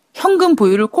 현금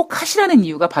보유를 꼭 하시라는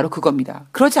이유가 바로 그겁니다.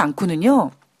 그러지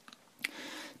않고는요,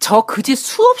 저 그짓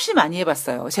수없이 많이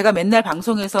해봤어요. 제가 맨날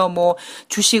방송에서 뭐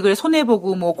주식을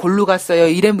손해보고 뭐 골로 갔어요.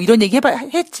 이런 얘기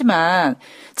했지만,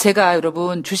 제가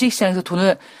여러분 주식시장에서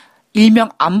돈을 일명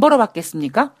안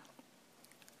벌어봤겠습니까?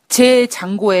 제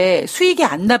잔고에 수익이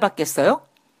안 나봤겠어요?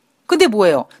 근데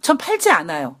뭐예요? 전 팔지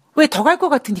않아요. 왜? 더 갈 것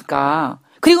같으니까.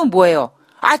 그리고 뭐예요?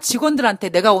 직원들한테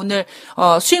내가 오늘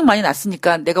수익 많이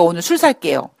났으니까 내가 오늘 술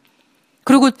살게요.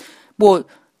 그리고 뭐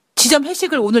지점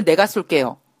회식을 오늘 내가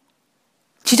쏠게요.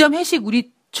 지점 회식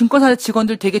우리 증권사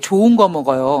직원들 되게 좋은 거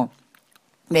먹어요.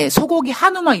 네, 소고기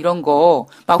한우 막 이런 거,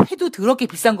 막 회도 더럽게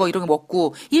비싼 거 이런 거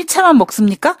먹고 1차만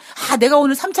먹습니까? 내가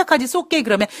오늘 3차까지 쏠게.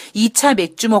 그러면 2차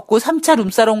맥주 먹고 3차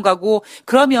룸사롱 가고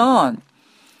그러면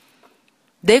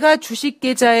내가 주식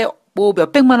계좌에 뭐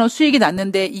몇백만 원 수익이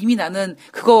났는데 이미 나는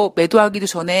그거 매도하기도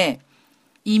전에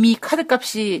이미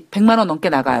카드값이 100만 원 넘게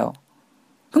나가요.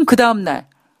 그럼 그 다음날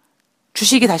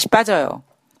주식이 다시 빠져요.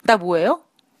 나 뭐예요?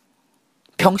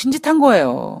 병신짓 한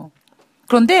거예요.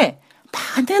 그런데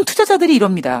많은 투자자들이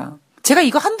이럽니다. 제가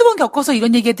이거 한두 번 겪어서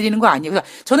이런 얘기 해드리는 거 아니에요. 그래서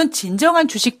저는 진정한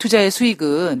주식 투자의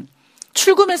수익은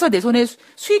출금해서 내 손에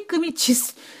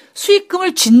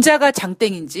수익금을 쥔 자가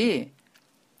장땡인지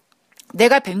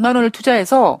내가 100만 원을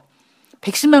투자해서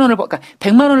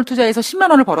 100만 원을 투자해서 10만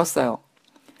원을 벌었어요.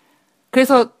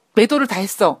 그래서 매도를 다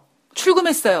했어.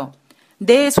 출금했어요.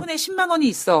 내 손에 10만 원이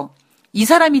있어. 이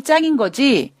사람이 짱인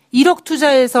거지. 1억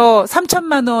투자해서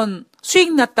 3천만 원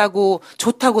수익 났다고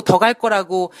좋다고 더 갈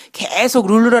거라고 계속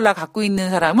룰루랄라 갖고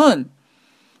있는 사람은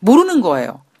모르는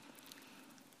거예요.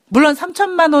 물론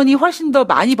 3천만 원이 훨씬 더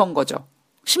많이 번 거죠.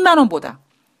 10만 원보다.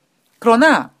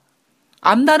 그러나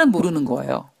앞날은 모르는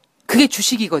거예요. 그게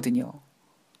주식이거든요.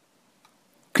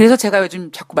 그래서 제가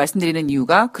요즘 자꾸 말씀드리는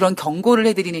이유가 그런 경고를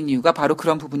해드리는 이유가 바로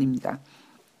그런 부분입니다.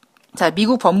 자,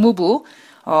 미국 법무부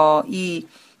이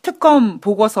특검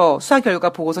보고서 수사 결과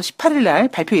보고서 18일 날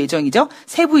발표 예정이죠.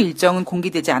 세부 일정은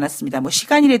공개되지 않았습니다. 뭐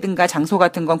시간이라든가 장소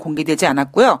같은 건 공개되지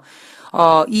않았고요.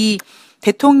 이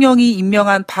대통령이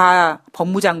임명한 바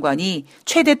법무장관이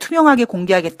최대 투명하게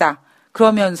공개하겠다.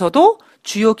 그러면서도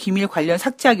주요 기밀 관련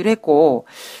삭제하기로 했고,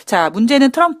 자,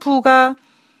 문제는 트럼프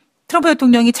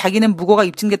대통령이 자기는 무고가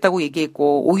입증됐다고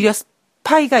얘기했고 오히려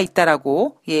스파이가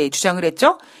있다라고 주장을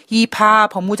했죠. 이 바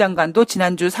법무장관도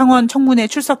지난주 상원 청문회에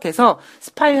출석해서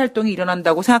스파이 활동이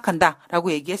일어난다고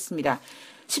생각한다라고 얘기했습니다.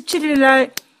 17일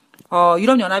날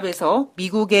유럽연합에서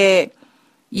미국의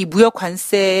이 무역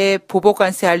관세에 보복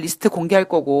관세할 리스트 공개할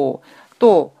거고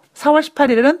또 4월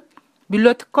 18일은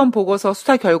뮬러 특검 보고서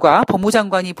수사 결과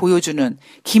법무장관이 보여주는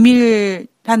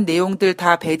기밀한 내용들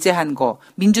다 배제한 거,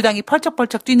 민주당이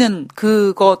펄쩍펄쩍 뛰는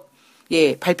그것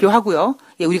발표하고요.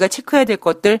 우리가 체크해야 될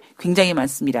것들 굉장히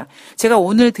많습니다. 제가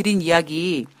오늘 드린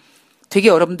이야기 되게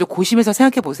여러분들 고심해서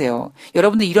생각해 보세요.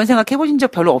 여러분들 이런 생각 해보신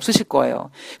적 별로 없으실 거예요.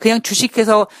 그냥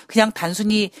주식해서 그냥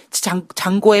단순히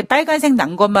잔고에 빨간색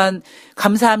난 것만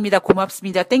감사합니다,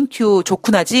 고맙습니다, 땡큐,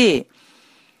 좋구나지.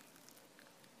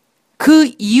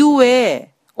 그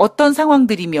이후에 어떤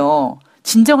상황들이며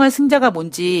진정한 승자가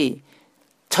뭔지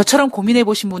저처럼 고민해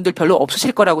보신 분들 별로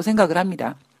없으실 거라고 생각을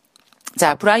합니다.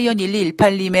 자,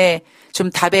 브라이언1218님의 좀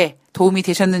답에 도움이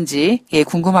되셨는지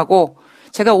궁금하고,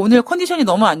 제가 오늘 컨디션이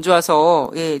너무 안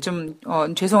좋아서 좀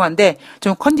죄송한데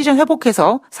좀 컨디션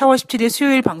회복해서 4월 17일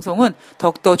수요일 방송은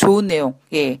더욱더 좋은 내용,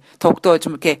 더욱더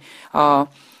좀 이렇게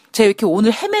제가 이렇게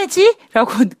오늘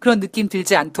헤매지라고 그런 느낌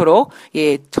들지 않도록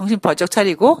정신 번쩍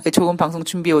차리고 좋은 방송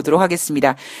준비해 오도록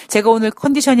하겠습니다. 제가 오늘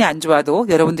컨디션이 안 좋아도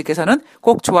여러분들께서는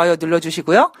꼭 좋아요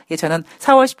눌러주시고요. 저는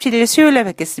 4월 17일 수요일에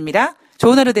뵙겠습니다.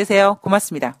 좋은 하루 되세요.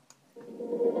 고맙습니다.